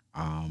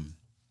 I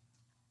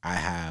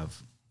have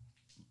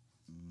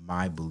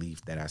my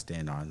belief that I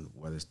stand on,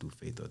 whether it's through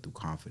faith or through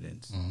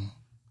confidence.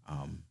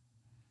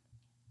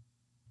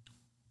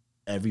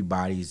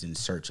 Everybody's in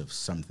search of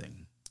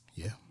something.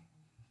 Yeah.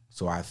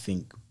 So I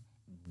think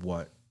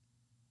what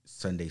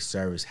Sunday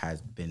service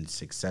has been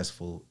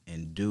successful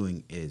in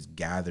doing is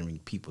gathering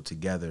people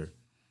together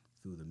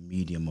through the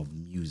medium of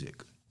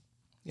music.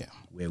 Yeah.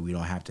 Where we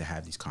don't have to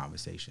have these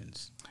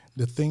conversations.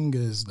 The thing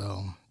is,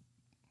 though,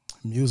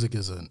 music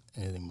is an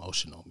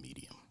emotional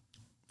medium.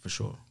 For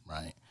sure.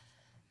 Right.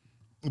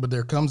 But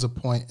there comes a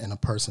point in a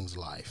person's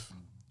life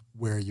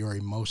where your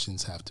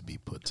emotions have to be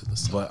put to the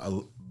side.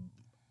 But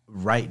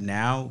right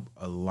now,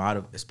 a lot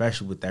of,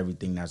 especially with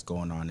everything that's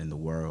going on in the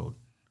world,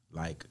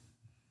 like,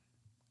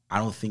 I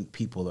don't think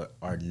people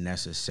are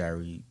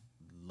necessarily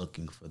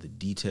looking for the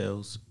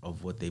details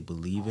of what they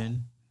believe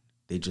in.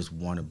 They just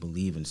want to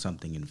believe in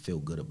something and feel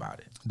good about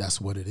it.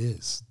 That's what it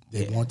is.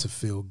 They want to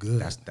feel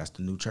good. That's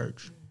the new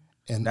church.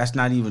 And that's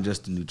not even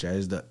just the new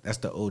church. That's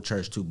the old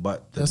church too.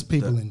 But that's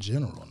people in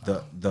general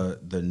now.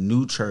 The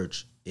new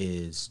church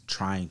is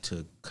trying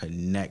to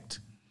connect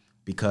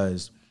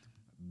because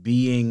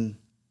being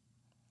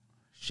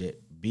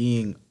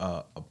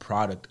a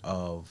product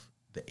of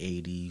the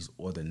 80s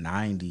or the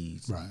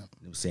 90s, right.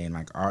 I'm saying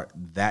like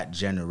that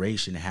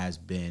generation has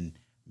been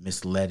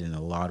misled in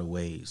a lot of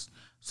ways.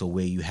 So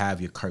where you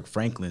have your Kirk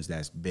Franklins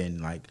that's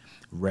been like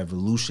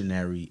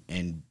revolutionary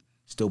and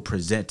still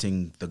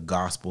presenting the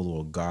gospel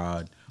or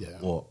God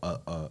or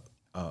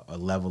a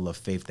level of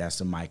faith that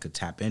somebody could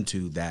tap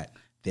into that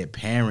their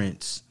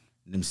parents,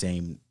 I'm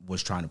saying,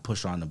 was trying to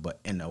push on them, but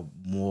in a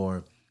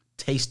more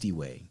tasty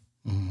way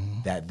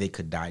that they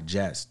could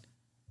digest.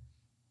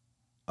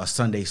 A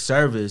Sunday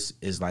service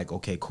is like,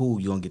 okay, cool,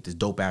 you're going to get this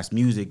dope-ass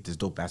music, this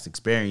dope-ass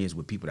experience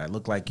with people that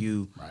look like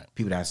you, right.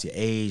 people that's your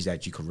age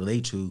that you can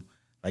relate to.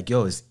 Like,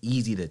 yo, it's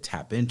easy to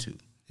tap into.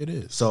 It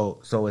is.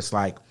 So it's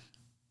like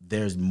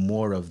there's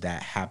more of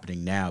that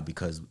happening now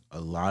because a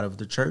lot of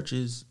the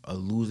churches are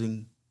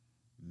losing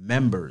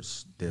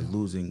members. They're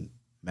losing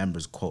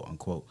members, quote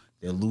unquote.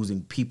 They're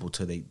losing people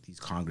to these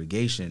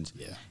congregations.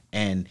 Yeah.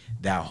 And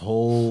that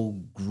whole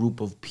group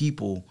of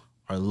people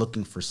are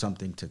looking for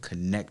something to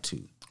connect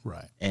to.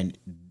 Right. And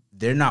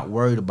they're not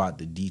worried about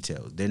the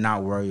details. They're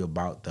not worried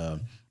about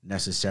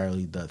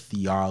necessarily the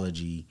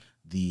theology,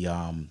 the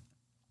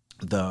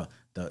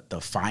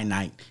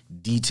finite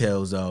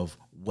details of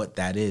what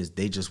that is.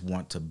 They just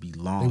want to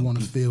belong. They want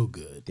to feel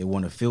good. They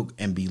want to feel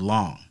and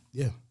belong.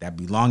 Yeah. That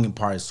belonging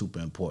part is super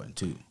important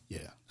too.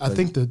 Yeah. I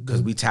think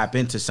because we tap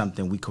into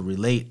something we could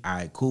relate. All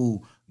right,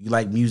 cool. You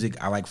like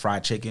music. I like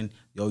fried chicken.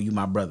 Yo, you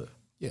my brother.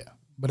 Yeah.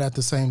 But at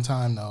the same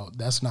time, though,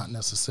 that's not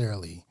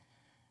necessarily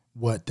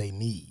what they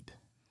need,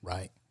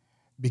 right?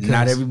 Because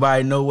not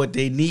everybody know what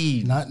they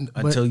need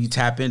until you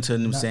tap into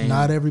them saying.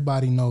 Not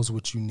everybody knows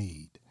what you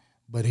need.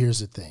 But here's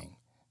the thing.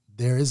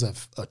 There is a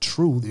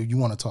truth. If you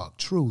want to talk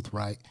truth,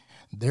 right?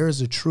 There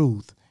is a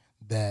truth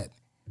that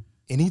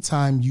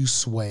anytime you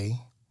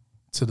sway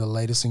to the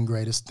latest and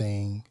greatest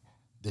thing,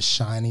 the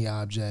shiny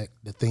object,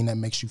 the thing that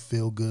makes you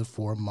feel good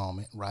for a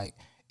moment, right?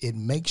 It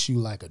makes you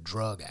like a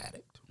drug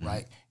addict,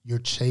 right? You're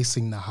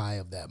chasing the high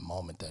of that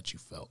moment that you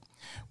felt.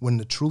 When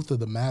the truth of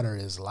the matter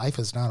is life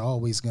is not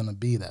always going to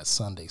be that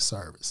Sunday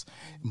service.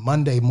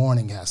 Monday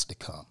morning has to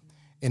come.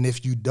 And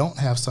if you don't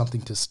have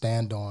something to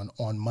stand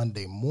on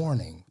Monday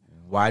morning,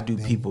 why do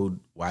people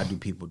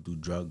do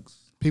drugs?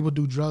 People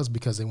do drugs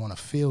because they want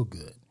to feel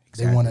good.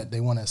 Exactly. They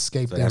want to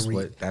escape their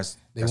reality. That's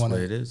what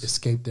it is.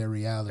 Escape their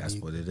reality. That's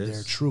what it is.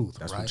 Their truth.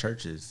 That's right? what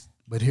church is.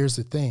 But here's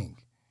the thing.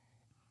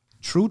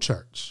 True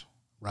church,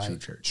 right? True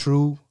church.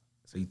 True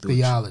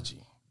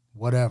theology,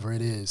 whatever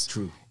it is,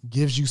 true,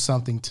 gives you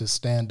something to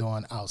stand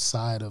on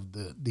outside of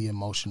the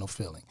emotional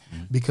feeling.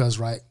 Because,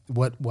 right,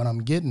 what I'm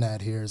getting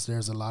at here is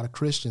there's a lot of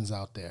Christians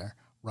out there,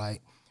 right,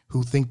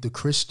 who think the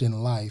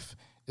Christian life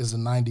is the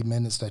 90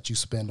 minutes that you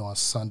spend on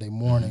Sunday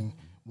morning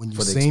when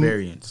you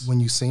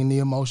sing the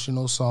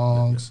emotional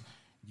songs,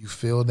 you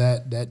feel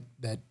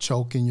that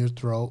choke in your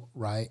throat,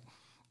 right?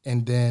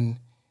 And then,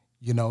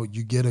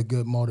 you get a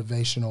good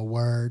motivational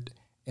word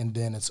and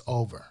then it's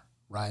over,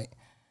 right?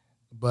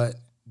 But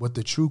what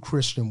the true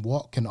Christian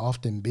walk can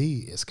often be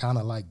is kind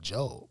of like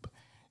Job.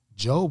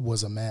 Job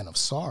was a man of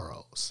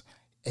sorrows.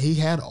 He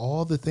had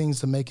all the things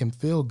to make him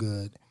feel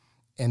good,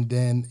 and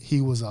then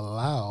he was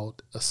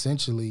allowed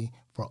essentially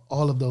for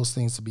all of those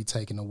things to be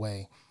taken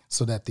away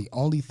so that the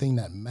only thing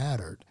that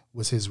mattered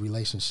was his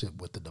relationship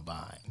with the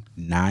divine.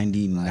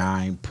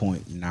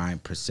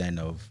 99.9%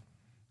 of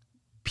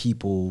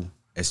people,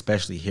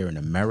 especially here in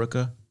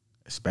America,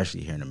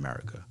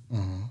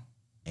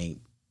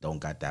 don't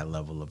got that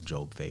level of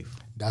Job faith.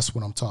 That's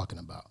what I'm talking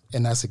about.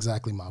 And that's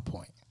exactly my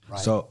point, right?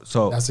 So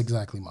that's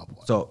exactly my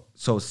point.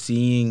 So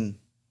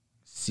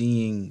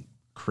seeing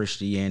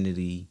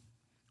Christianity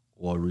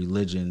or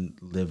religion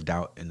lived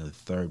out in a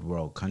third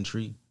world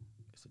country,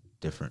 it's a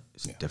different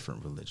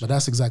religion. But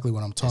that's exactly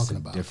what I'm talking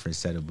about. Different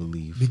set of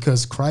beliefs.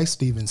 Because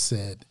Christ even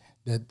said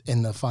that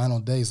in the final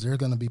days, there are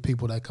going to be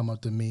people that come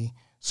up to me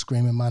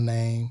screaming my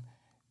name,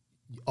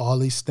 all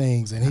these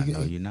things. And I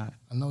know you're not.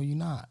 I know you're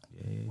not,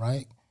 yeah.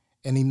 right?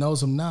 And he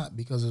knows I'm not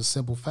because of the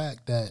simple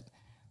fact that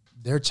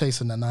they're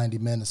chasing the 90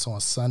 minutes on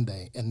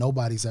Sunday and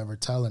nobody's ever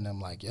telling them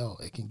like, yo,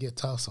 it can get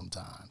tough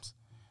sometimes.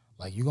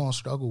 Like you're going to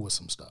struggle with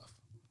some stuff.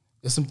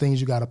 There's some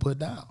things you got to put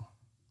down.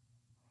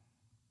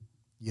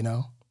 They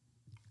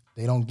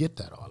don't get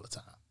that all the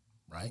time,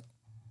 right?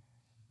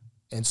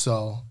 And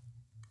so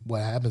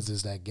what happens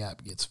is that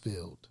gap gets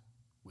filled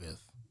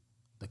with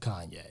the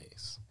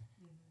Kanyes.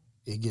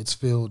 It gets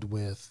filled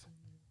with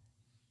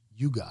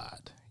you,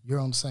 God. You're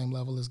on the same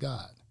level as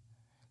God.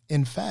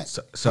 In fact,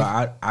 so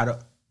I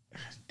don't.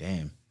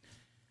 Damn.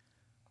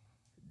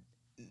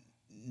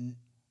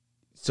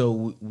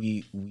 So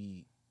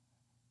we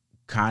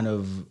kind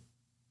of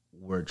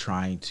were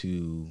trying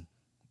to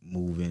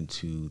move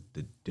into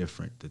the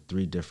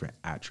three different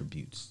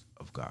attributes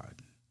of God: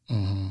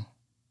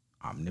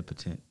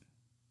 omnipotent,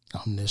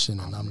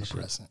 omniscient, and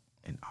omnipresent.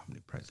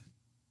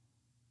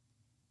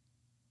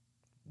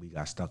 We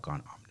got stuck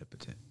on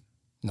omnipotent.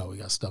 No, we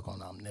got stuck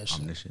on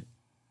omniscient. Omniscient.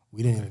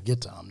 We didn't even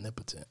get to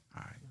omnipotent.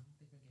 All right.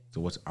 So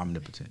what's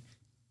omnipotent?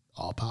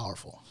 All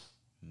powerful.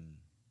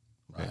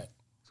 Okay. Right.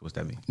 So what's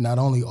that mean? Not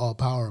only all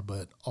power,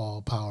 but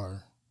all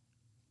power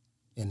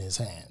in his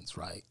hands,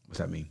 right? What's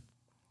that mean?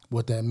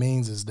 What that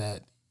means is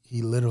that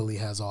he literally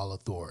has all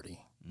authority,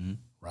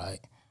 right?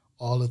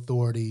 All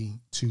authority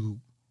to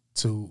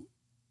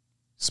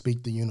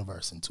speak the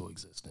universe into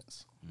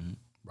existence,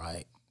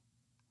 right?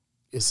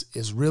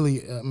 It's really,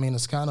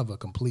 it's kind of a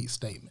complete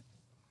statement.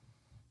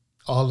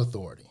 All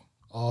authority,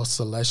 all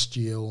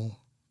celestial,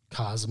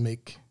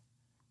 cosmic,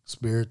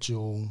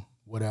 spiritual,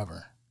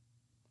 whatever,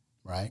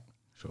 right?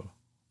 Sure.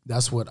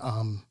 That's what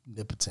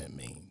omnipotent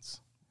means,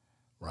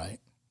 right?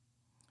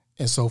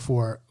 And so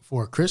for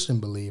a Christian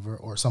believer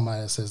or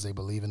somebody that says they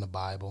believe in the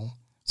Bible,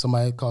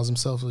 somebody that calls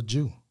themselves a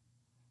Jew,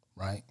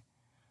 right?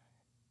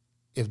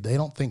 If they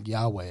don't think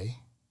Yahweh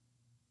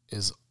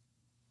is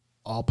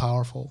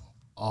all-powerful,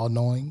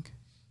 all-knowing,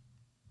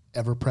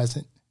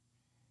 ever-present,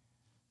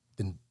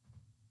 then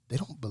they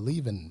don't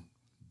believe in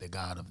the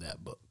God of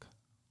that book,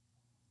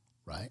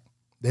 right?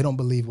 They don't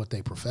believe what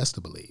they profess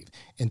to believe.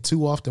 And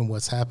too often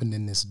what's happened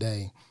in this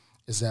day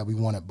is that we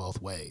want it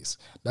both ways.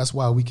 That's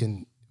why we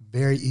can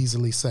very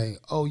easily say,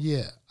 oh,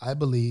 yeah, I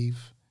believe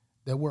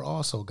that we're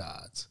also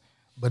gods.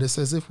 But it's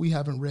as if we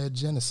haven't read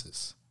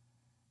Genesis,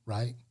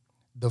 right?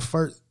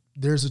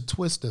 There's a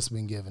twist that's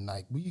been given.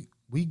 Like we've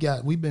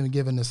been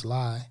given this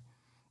lie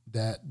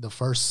that the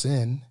first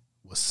sin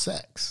was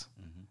sex.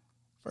 Mm-hmm.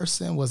 First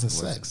sin wasn't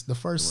sex. The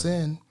first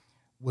sin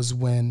was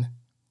when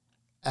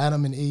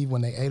Adam and Eve,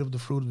 when they ate of the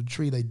fruit of the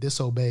tree, they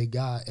disobeyed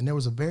God. And there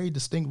was a very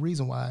distinct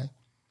reason why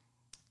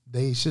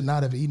they should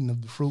not have eaten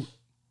of the fruit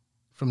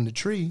from the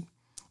tree,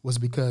 was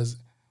because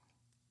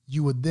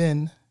you would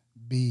then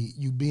be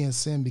in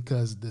sin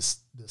because the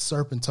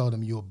serpent told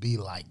them you'll be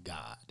like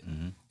God.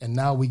 Mm-hmm. And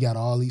now we got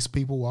all these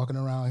people walking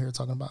around here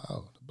talking about,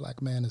 oh, the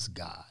black man is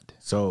God.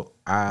 So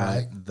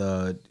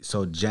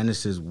so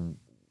Genesis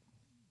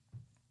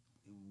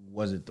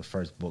wasn't the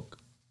first book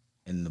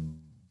in the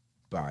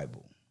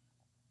Bible.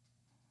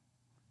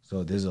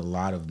 So there's a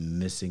lot of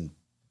missing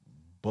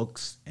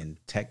books and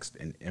text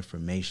and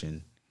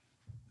information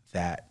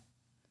that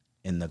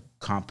in the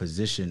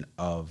composition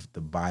of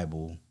the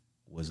Bible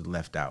was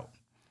left out.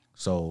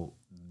 So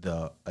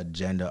the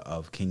agenda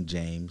of King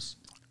James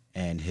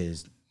and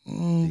his...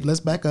 let's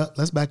back up.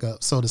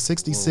 So the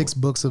 66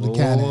 books of the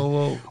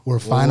canon were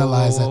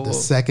finalized at the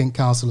Second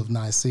Council of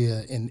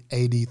Nicaea in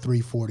AD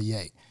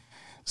 348.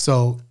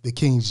 So the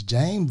King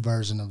James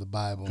version of the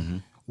Bible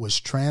was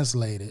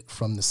translated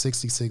from the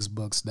 66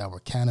 books that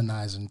were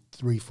canonized in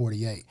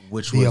 348.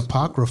 The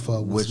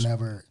Apocrypha was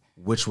never...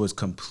 Which was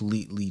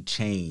completely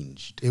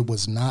changed. It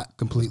was not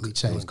completely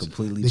changed. It was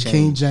completely changed. The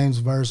King James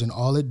version,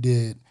 all it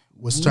did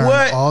was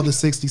turn all the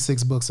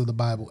 66 books of the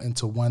Bible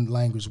into one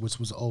language, which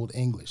was Old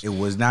English. It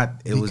was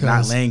not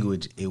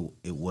language.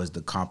 It was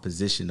the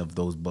composition of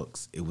those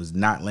books. It was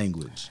not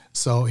language.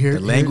 So the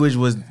language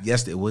was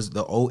it was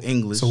the Old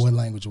English. So what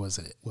language was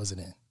it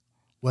in?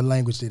 What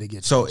language did it get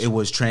changed? So it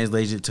was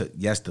translated to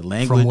the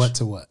language. From what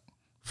to what?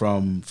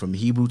 From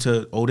Hebrew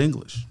to Old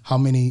English. How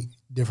many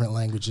different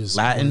languages?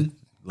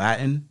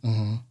 Latin,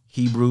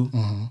 Hebrew,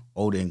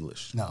 Old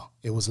English. No,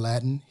 it was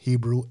Latin,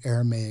 Hebrew,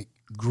 Aramaic,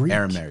 Greek.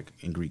 Aramaic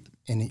and Greek.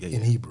 In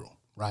Hebrew,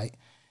 right?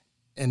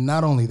 And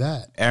not only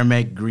that.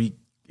 Aramaic, Greek.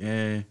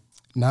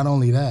 Not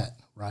only that,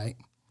 right?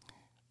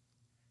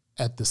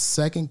 At the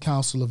Second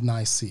Council of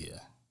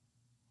Nicaea,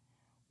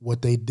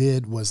 what they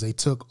did was they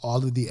took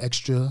all of the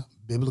extra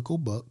biblical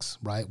books,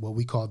 right? What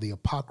we call the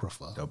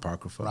Apocrypha. The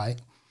Apocrypha.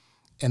 Right?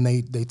 And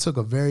they took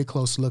a very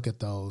close look at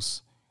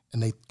those,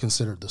 and they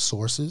considered the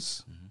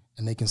sources,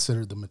 and they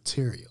considered the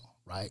material,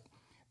 right?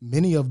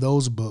 Many of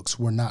those books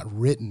were not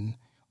written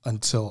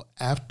until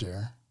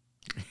after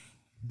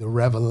the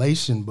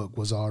Revelation book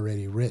was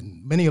already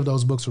written. Many of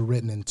those books were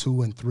written in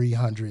 200 and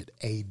 300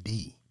 AD,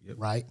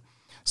 right?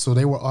 So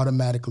they were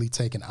automatically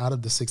taken out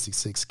of the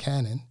 66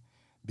 canon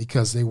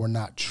because they were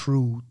not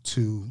true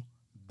to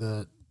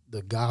the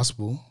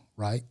gospel,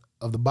 right,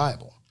 of the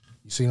Bible.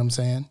 You see what I'm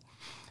saying?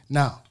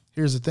 Now,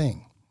 here's the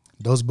thing.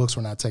 Those books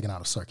were not taken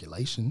out of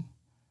circulation,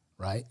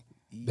 right?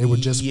 They were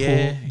just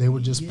pulled. They were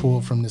just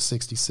pulled from the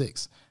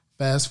 66.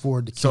 Fast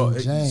forward to King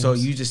James. So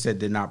you just said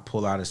did not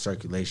pull out of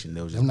circulation.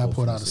 They were just not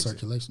pulled out of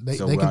circulation. They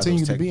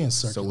continue to be in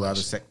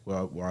circulation. So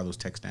where are those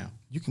texts now?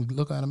 You can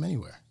look at them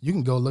anywhere. You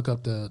can go look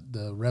up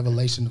the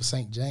Revelation of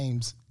St.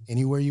 James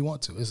anywhere you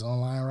want to. It's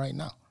online right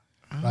now,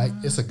 right?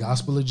 It's a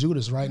Gospel of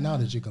Judas right now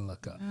that you can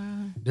look up.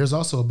 There's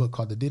also a book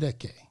called the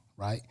Didache,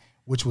 right,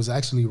 which was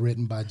actually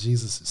written by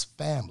Jesus's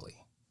family,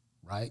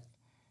 right?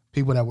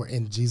 People that were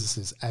in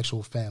Jesus's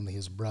actual family,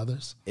 his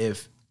brothers.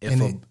 If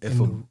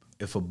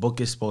a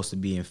book is supposed to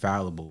be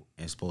infallible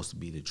and supposed to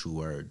be the true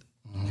word,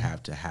 you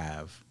have to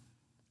have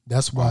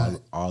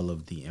all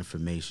of the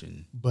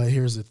information. But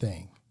here's the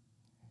thing.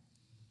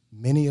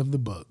 Many of the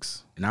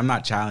books, and I'm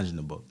not challenging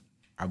the book.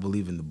 I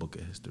believe in the book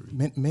of history.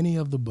 Many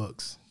of the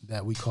books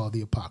that we call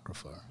the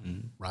Apocrypha,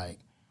 right,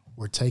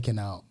 were taken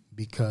out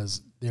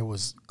because there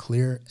was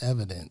clear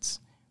evidence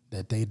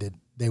that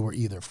they were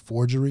either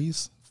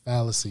forgeries,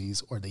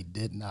 fallacies, or they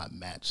did not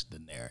match the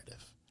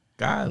narrative.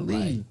 Golly.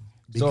 Right?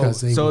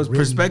 Because so it's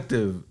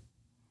perspective.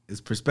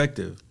 It's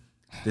perspective.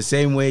 The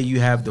same way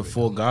you have the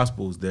four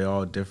gospels, they're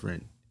all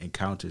different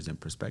encounters and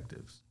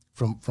perspectives.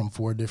 From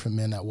four different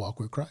men that walk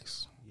with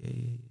Christ.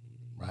 Yeah.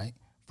 Right?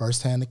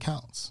 First-hand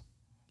accounts.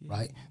 Yeah.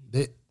 Right?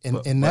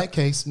 In that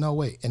case,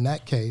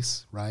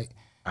 right?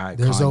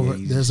 There's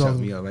Kanye, over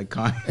me up like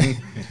Kanye.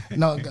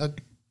 No,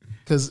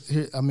 because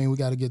here, I mean, we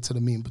got to get to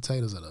the meat and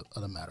potatoes of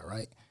the matter,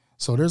 right?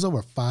 So there's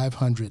over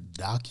 500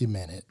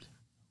 documented,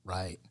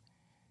 right?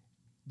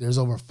 There's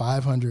over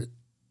 500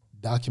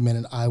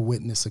 documented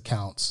eyewitness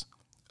accounts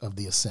of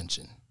the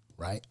ascension,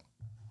 right?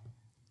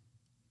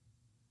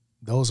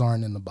 Those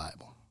aren't in the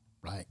Bible,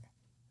 right?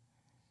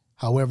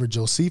 However,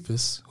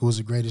 Josephus, who was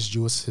the greatest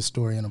Jewish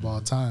historian of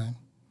all time,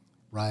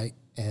 right,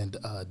 and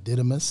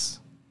Didymus,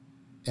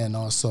 and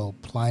also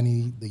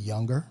Pliny the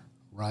Younger,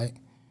 right,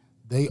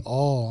 they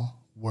all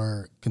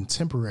were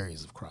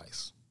contemporaries of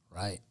Christ,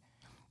 right?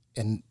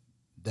 And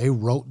they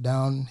wrote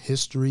down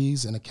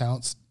histories and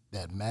accounts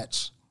that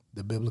match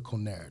the biblical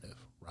narrative,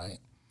 right?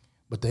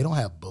 But they don't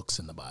have books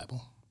in the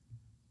Bible.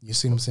 You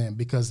see what I'm saying?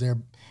 Because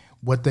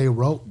what they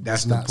wrote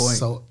That's was the not point.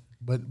 so.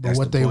 But That's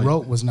what the they point.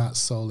 wrote was not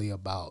solely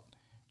about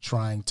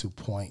trying to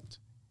point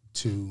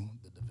to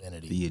the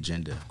divinity, The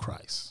agenda. of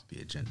Christ.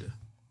 The agenda.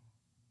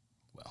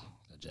 Well,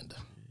 agenda.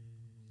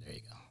 There you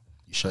go.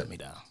 You shut me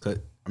down. 'Cause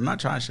I'm not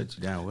trying to shut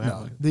you down. What No,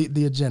 happened?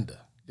 the agenda.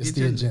 It's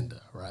the agenda.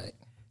 agenda, right?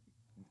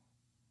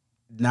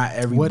 Not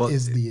every What book.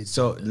 is the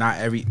So agenda? not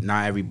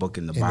every book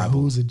in the And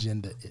Bible. whose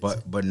agenda is it?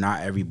 But not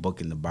every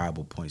book in the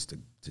Bible points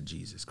to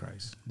Jesus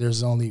Christ.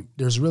 There's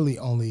really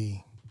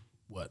only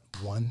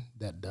one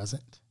that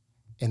doesn't,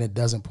 and it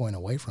doesn't point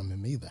away from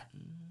him either.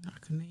 I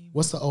can name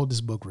What's the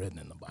oldest book written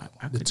in the Bible?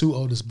 I The could- two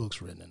oldest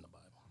books written in the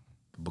Bible.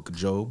 the book of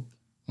Job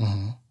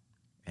Mm-hmm.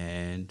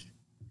 and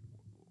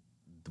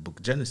the book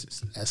of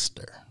Genesis.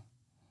 Esther.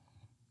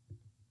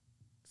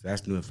 So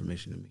that's new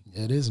information to me.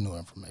 It is new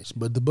information,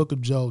 but the book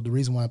of Job. The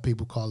reason why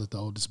people call it the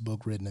oldest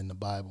book written in the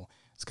Bible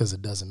is because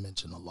it doesn't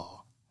mention the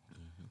law,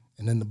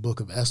 and then the book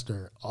of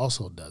Esther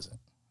also doesn't.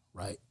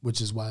 Right,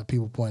 which is why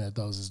people point at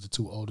those as the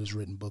two oldest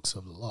written books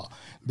of the law.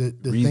 The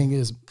thing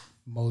is,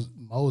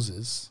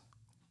 Moses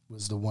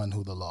was the one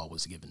who the law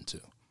was given to.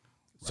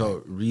 So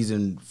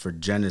reason for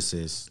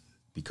Genesis,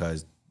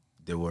 because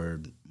there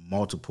were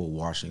multiple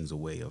washings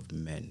away of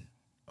men,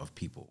 of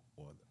people,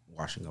 or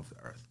washing of the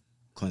earth,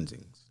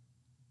 cleansings.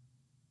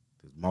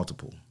 There's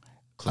multiple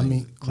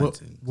cleansings.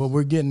 What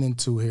we're getting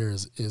into here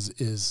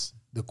is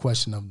the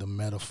question of the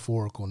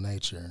metaphorical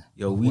nature.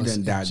 Yo, of we what's done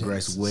in digress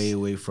Genesis. way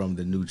away from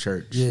the new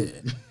church. Yeah,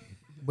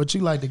 but you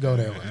like to go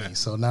there with me,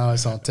 so now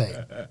it's on tape.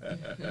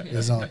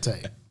 It's on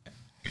tape.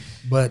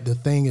 But the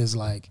thing is,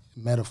 like,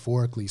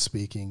 metaphorically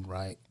speaking,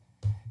 right?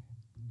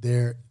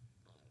 There,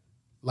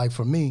 like,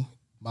 for me,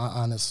 my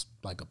honest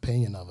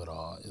opinion of it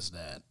all is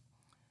that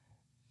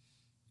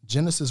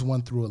Genesis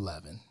 1 through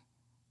 11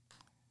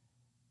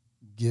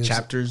 gives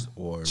Chapters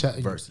or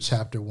verses?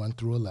 chapter 1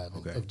 through 11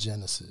 Okay. of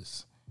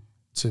Genesis,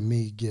 to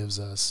me, gives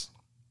us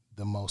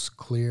the most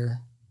clear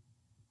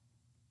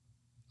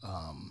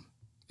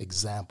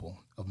example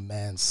of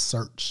man's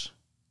search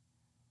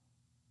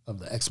of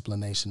the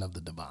explanation of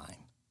the divine,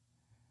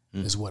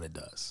 is what it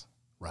does,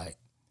 right?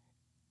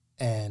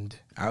 And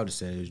I would have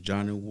said it's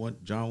John 1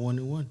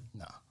 and 1.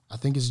 no, I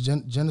think it's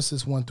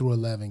Genesis 1 through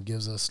 11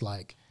 gives us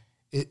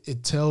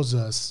it tells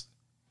us,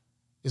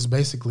 it's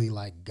basically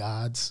like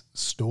God's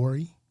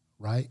story,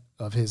 right,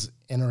 of his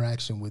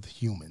interaction with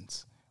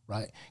humans,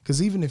 right?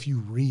 Because even if you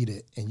read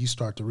it and you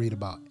start to read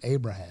about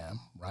Abraham,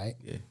 right?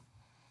 Yeah.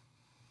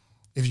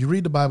 If you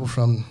read the Bible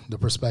from the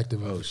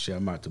perspective of Oh shit!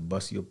 I'm about to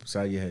bust you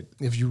upside your head.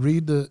 if you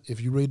read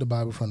the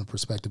Bible from the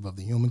perspective of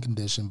the human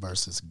condition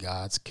versus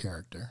God's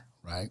character,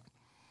 right?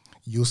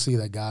 You'll see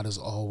that God is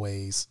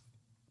always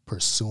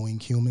pursuing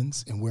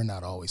humans and we're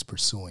not always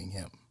pursuing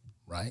him,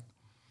 right?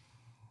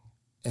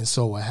 And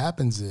so what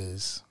happens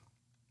is,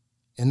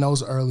 in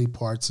those early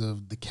parts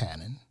of the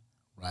canon,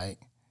 right,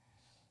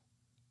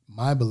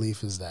 my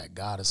belief is that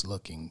God is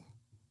looking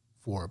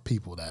for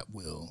people that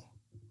will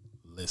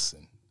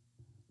listen,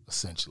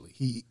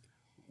 essentially.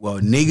 Well,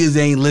 niggas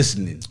ain't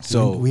listening.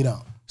 So We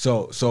don't.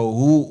 So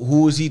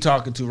who is he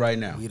talking to right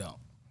now? We don't.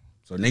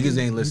 So niggas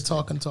ain't listening.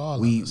 We talking to all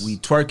of us. We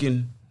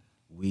twerking.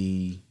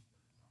 We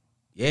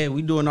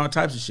doing all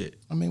types of shit.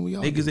 I mean, we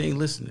all Niggas do. ain't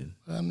listening.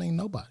 I mean,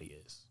 nobody is.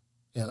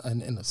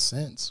 In a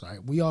sense, right?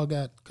 We all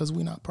got, because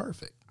we're not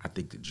perfect. I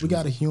think the Jews. We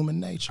got a human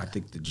nature. I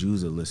think the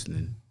Jews are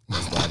listening.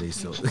 That's why they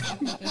so.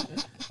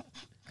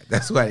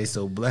 That's why they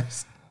so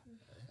blessed.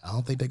 I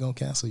don't think they're gonna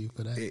cancel you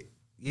for that.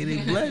 Yeah, they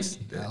blessed.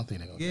 I don't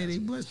think they're gonna. Yeah, they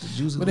blessed. The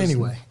Jews are But listening.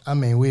 anyway, I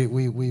mean,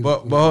 we. But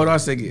hold on a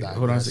second. Hold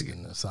on a digressed second.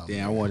 into something.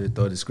 Damn, I wanted to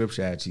throw the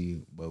scripture at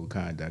you, but we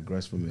kind of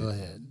digressed from Go it.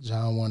 ahead,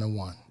 John 1 and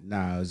 1.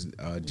 Nah, it was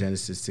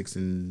Genesis 6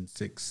 and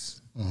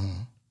 6. Mm-hmm.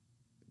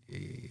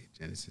 Yeah,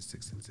 Genesis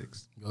 6 and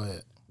 6. Go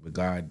ahead. But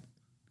God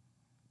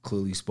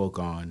clearly spoke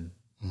on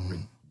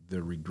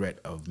the regret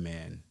of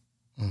man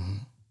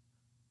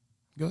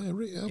Go ahead.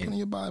 Open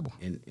your Bible.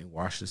 and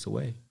washed us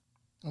away.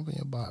 Open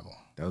your Bible.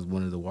 That was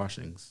one of the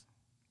washings.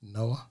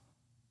 Noah.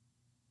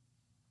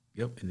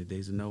 Yep, in the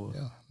days of Noah.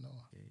 Yeah, Noah.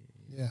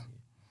 Yeah.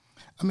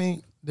 I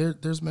mean,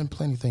 there's been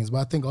plenty of things, but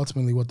I think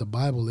ultimately what the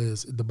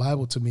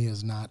Bible to me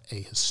is not a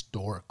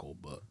historical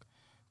book,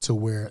 to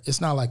where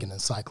it's not like an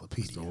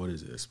encyclopedia. So what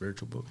is it? A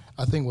spiritual book?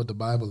 I think what the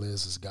Bible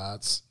is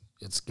God's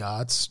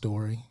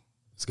story.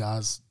 It's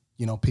God's,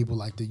 people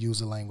like to use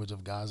the language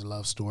of God's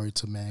love story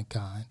to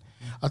mankind.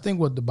 I think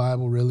what the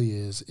Bible really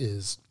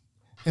is,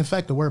 in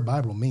fact, the word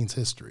Bible means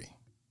history,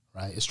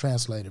 right? It's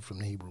translated from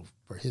the Hebrew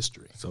for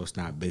history. So it's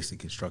not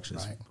basic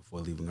instructions Right. before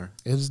leaving Earth?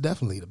 It is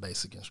definitely the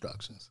basic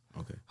instructions.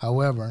 Okay.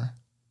 However,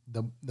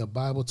 the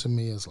Bible to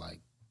me is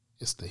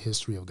it's the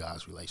history of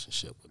God's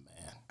relationship with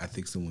man. I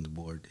think someone's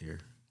bored here.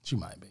 She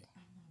might be.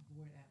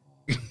 Bored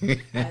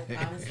at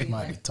all. Honestly,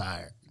 Might be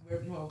tired. we're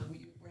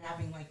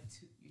having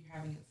you're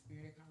having a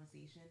spirited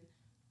conversation,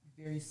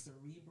 very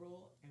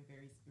cerebral and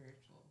very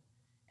spiritual,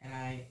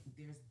 and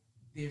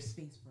there's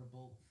space for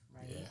both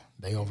right? Yeah,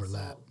 they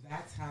overlap. So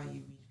that's how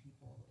you reach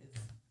people,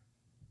 is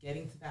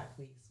getting to that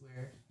place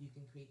where you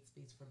can create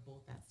space for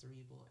both that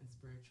cerebral and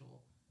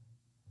spiritual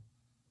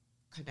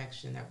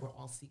connection that we're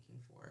all seeking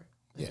for.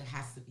 But there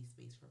has to be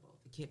space for both.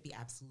 It can't be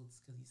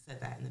absolutes, because you said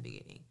that in the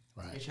beginning.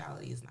 Right.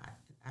 Spirituality is not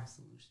an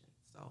absolution.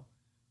 So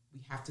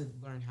we have to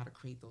learn how to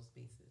create those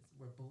spaces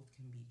where both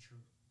can be true.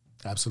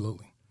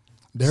 Absolutely.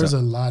 There's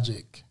a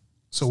logic.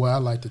 So what I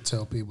like to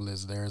tell people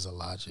is there's a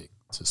logic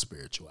to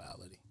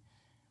spirituality.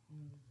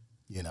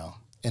 You know,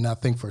 and I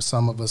think for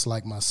some of us,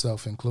 like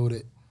myself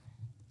included,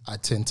 I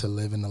tend to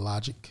live in the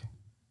logic,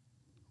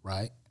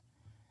 right?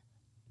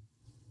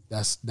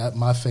 That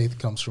my faith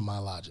comes from my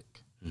logic,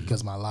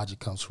 because my logic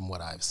comes from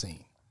what I've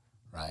seen,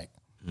 right?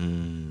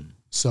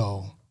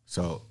 So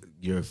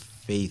your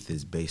faith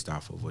is based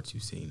off of what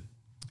you've seen.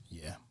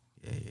 Yeah.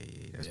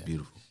 That's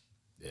beautiful.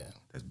 Yeah,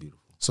 that's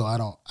beautiful. So I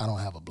don't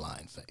have a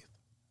blind faith,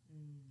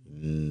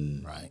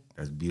 right?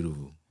 That's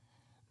beautiful.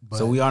 But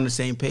so we on the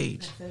same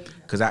page,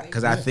 because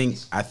I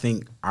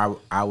think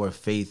our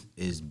faith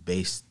is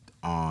based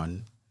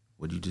on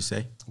what did you just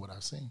say? What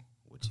I've seen.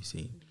 What you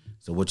seen.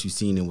 So what you've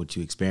seen and what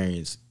you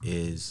experienced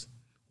is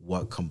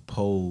what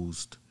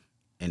composed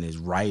and is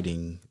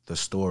writing the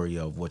story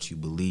of what you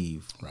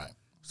believe. Right.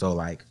 So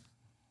like,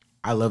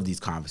 I love these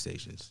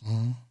conversations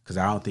because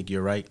I don't think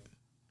you're right.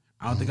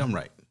 I don't think I'm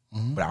right,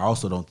 but I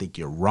also don't think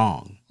you're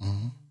wrong.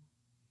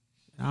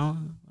 I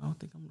don't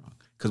think I'm wrong,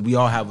 because we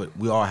all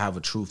have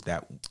a truth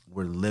that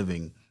we're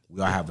living.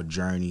 We all have a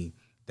journey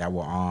that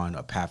we're on,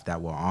 a path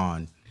that we're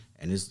on,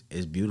 and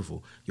it's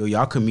beautiful. Yo,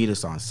 y'all can meet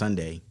us on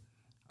Sunday.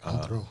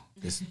 Come through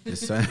this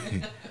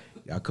Sunday.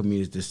 Y'all can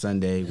meet us this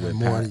Sunday with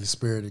more of these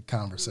spirited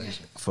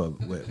conversation.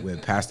 Where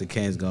Pastor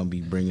Ken's gonna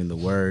be bringing the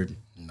word.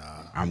 Nah,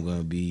 I'm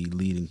gonna be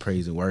leading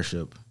praise and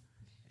worship,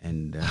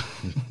 and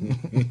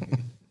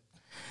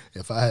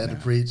if I had to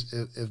preach,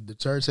 if the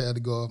church had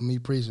to go off me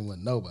preaching, with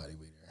nobody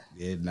be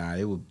there. Yeah,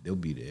 they'll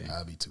be there.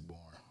 I'd be too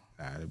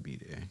boring. They'll be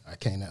there.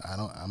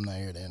 I'm not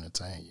here to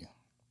entertain you.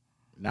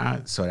 Nah,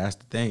 so that's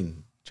the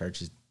thing.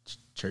 Church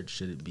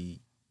shouldn't be.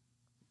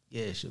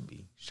 Yeah, it should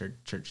be.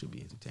 Church should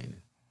be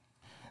entertaining.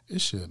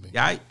 It should be.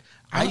 Yeah,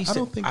 I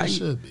don't think it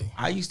should be.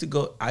 I used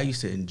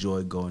to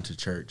enjoy going to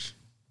church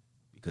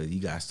because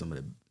you got some of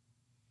the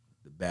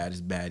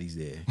baddest baddies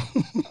there.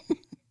 You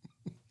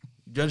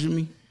judging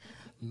me?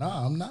 No,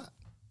 I'm not.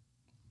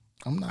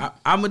 I'm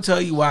gonna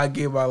tell you why I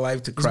gave my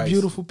life to Christ. There's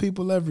beautiful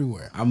people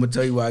everywhere. I'm gonna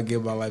tell you why I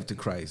gave my life to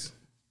Christ.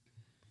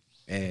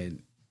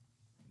 And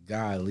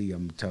golly,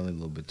 I'm telling a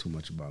little bit too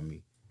much about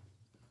me.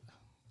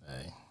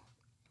 Hey.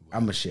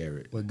 I'm gonna share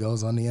it. What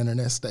goes on the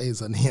internet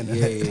stays on the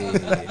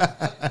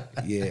internet.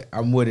 Yeah.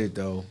 I'm with it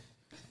though.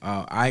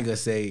 I ain't gonna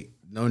say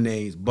no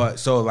names, but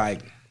so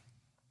like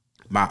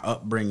my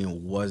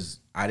upbringing was,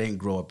 I didn't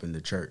grow up in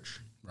the church,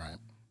 right?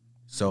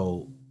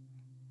 So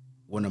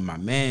one of my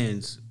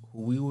mans,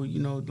 who we were,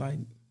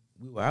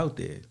 we were out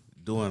there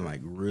doing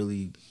like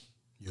really.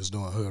 You was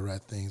doing hood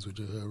rat things with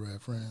your hood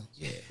rat friends.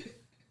 Yeah,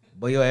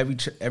 but yo,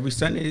 every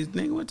Sunday this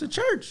nigga went to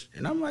church,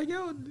 and I'm like,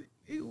 yo,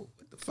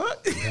 what the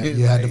fuck?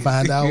 You had to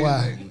find out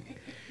why.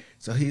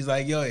 So he's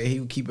like, yo, and he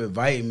would keep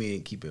inviting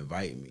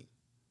me.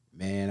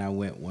 Man, I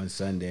went one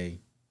Sunday.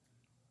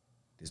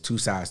 There's two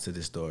sides to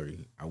this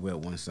story. I went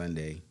one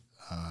Sunday,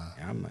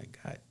 and I'm like,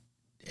 God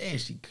damn,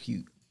 she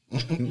cute.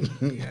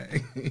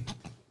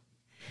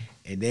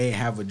 And they didn't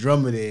have a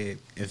drummer there.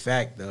 In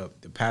fact, the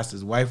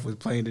pastor's wife was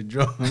playing the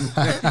drums.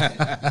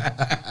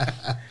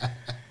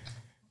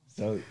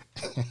 So,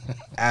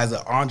 as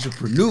an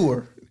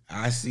entrepreneur,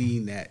 I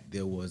seen that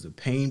there was a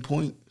pain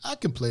point. I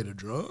can play the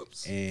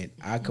drums. And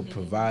I could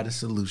provide a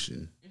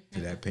solution to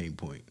that pain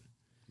point.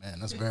 Man,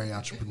 that's very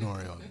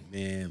entrepreneurial.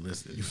 Man,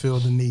 listen. You feel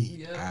the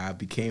need. I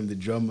became the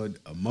drummer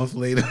a month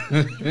later.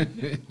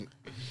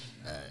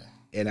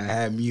 And I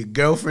had me a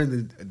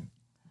girlfriend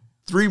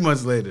 3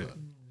 months later.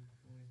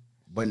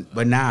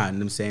 But now,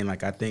 I'm saying,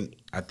 like, I think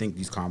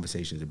these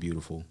conversations are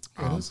beautiful.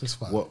 Yeah, this is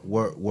fun.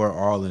 We're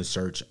all in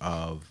search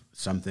of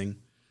something,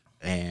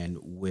 and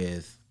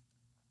with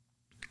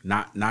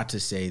not to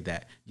say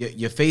that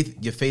your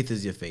faith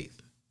is your faith,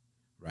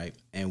 right?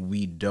 And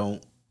we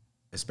don't,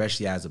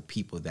 especially as a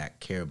people that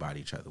care about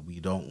each other, we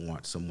don't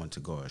want someone to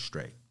go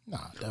astray. No,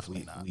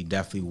 definitely not. We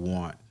definitely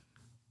want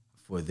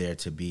for there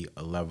to be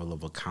a level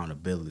of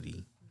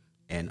accountability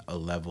and a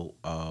level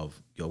of,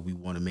 we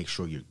want to make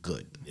sure you're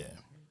good. Yeah.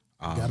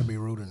 You got to be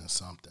rooted in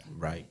something.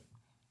 Right.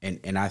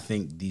 And I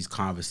think these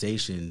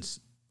conversations,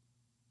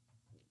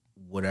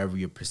 whatever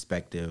your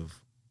perspective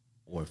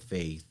or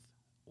faith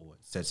or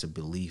sense of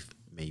belief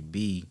may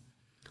be,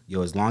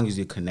 as long as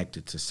you're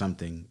connected to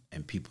something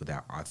and people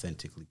that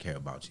authentically care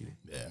about you,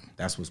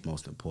 that's what's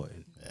most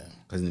important. Yeah.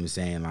 Because I'm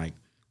saying, like,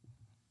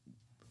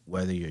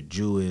 whether you're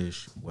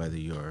Jewish, whether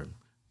you're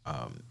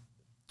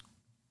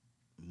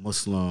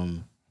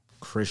Muslim,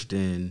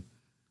 Christian,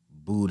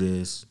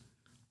 Buddhist,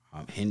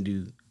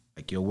 Hindu,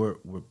 like,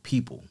 we're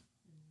people.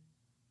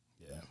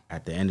 Yeah.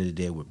 At the end of the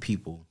day, we're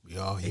people. We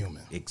all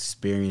human.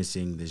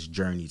 Experiencing this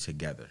journey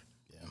together.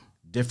 Yeah.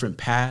 Different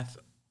path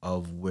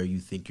of where you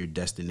think your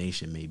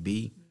destination may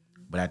be,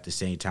 but at the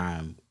same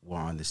time, we're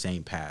on the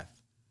same path.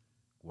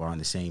 We're on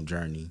the same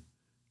journey.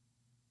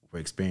 We're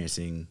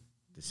experiencing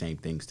the same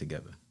things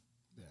together.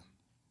 Yeah.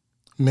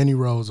 Many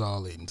roads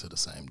all leading to the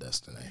same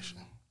destination.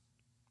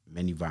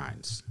 Many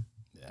vines.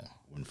 Yeah.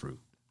 One fruit.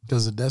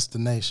 Because the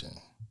destination,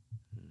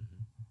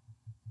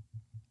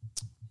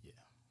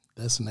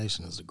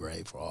 destination is the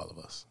grave for all of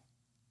us.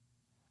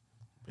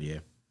 Yeah.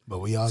 But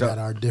we all got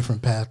our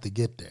different path to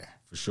get there.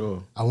 For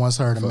sure. I once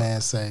heard a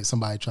man say,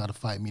 somebody tried to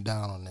fight me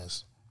down on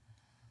this,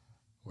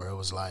 where it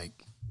was like,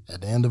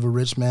 at the end of a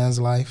rich man's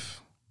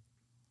life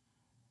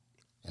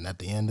and at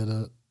the end of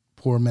the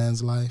poor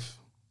man's life,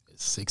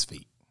 it's 6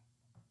 feet.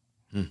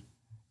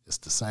 It's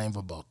the same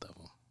for both of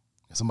them.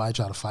 And somebody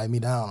tried to fight me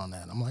down on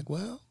that. I'm like,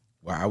 well,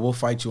 I will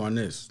fight you on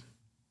this.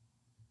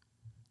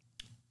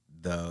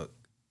 The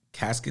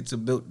caskets are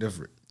built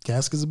different.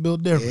 Caskets are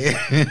built different.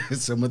 Yeah.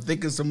 Some are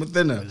thicker, some are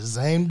thinner. The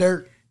same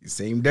dirt.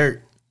 Same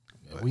dirt.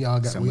 Yeah, we all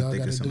got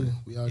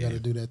to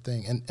do that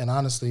thing. And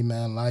honestly,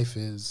 man, life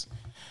is,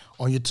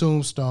 on your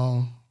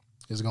tombstone,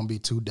 there's going to be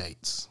 2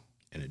 dates.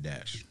 And a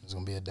dash. There's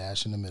going to be a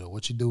dash in the middle.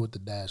 What you do with the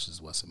dash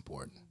is what's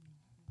important.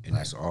 And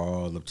that's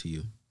all up to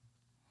you.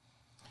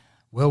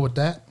 Well, with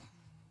that,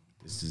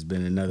 this has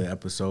been another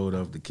episode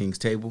of The King's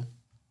Table,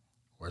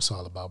 where it's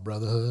all about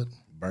brotherhood,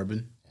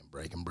 bourbon, and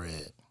breaking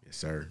bread. Yes,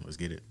 sir. Let's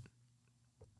get it.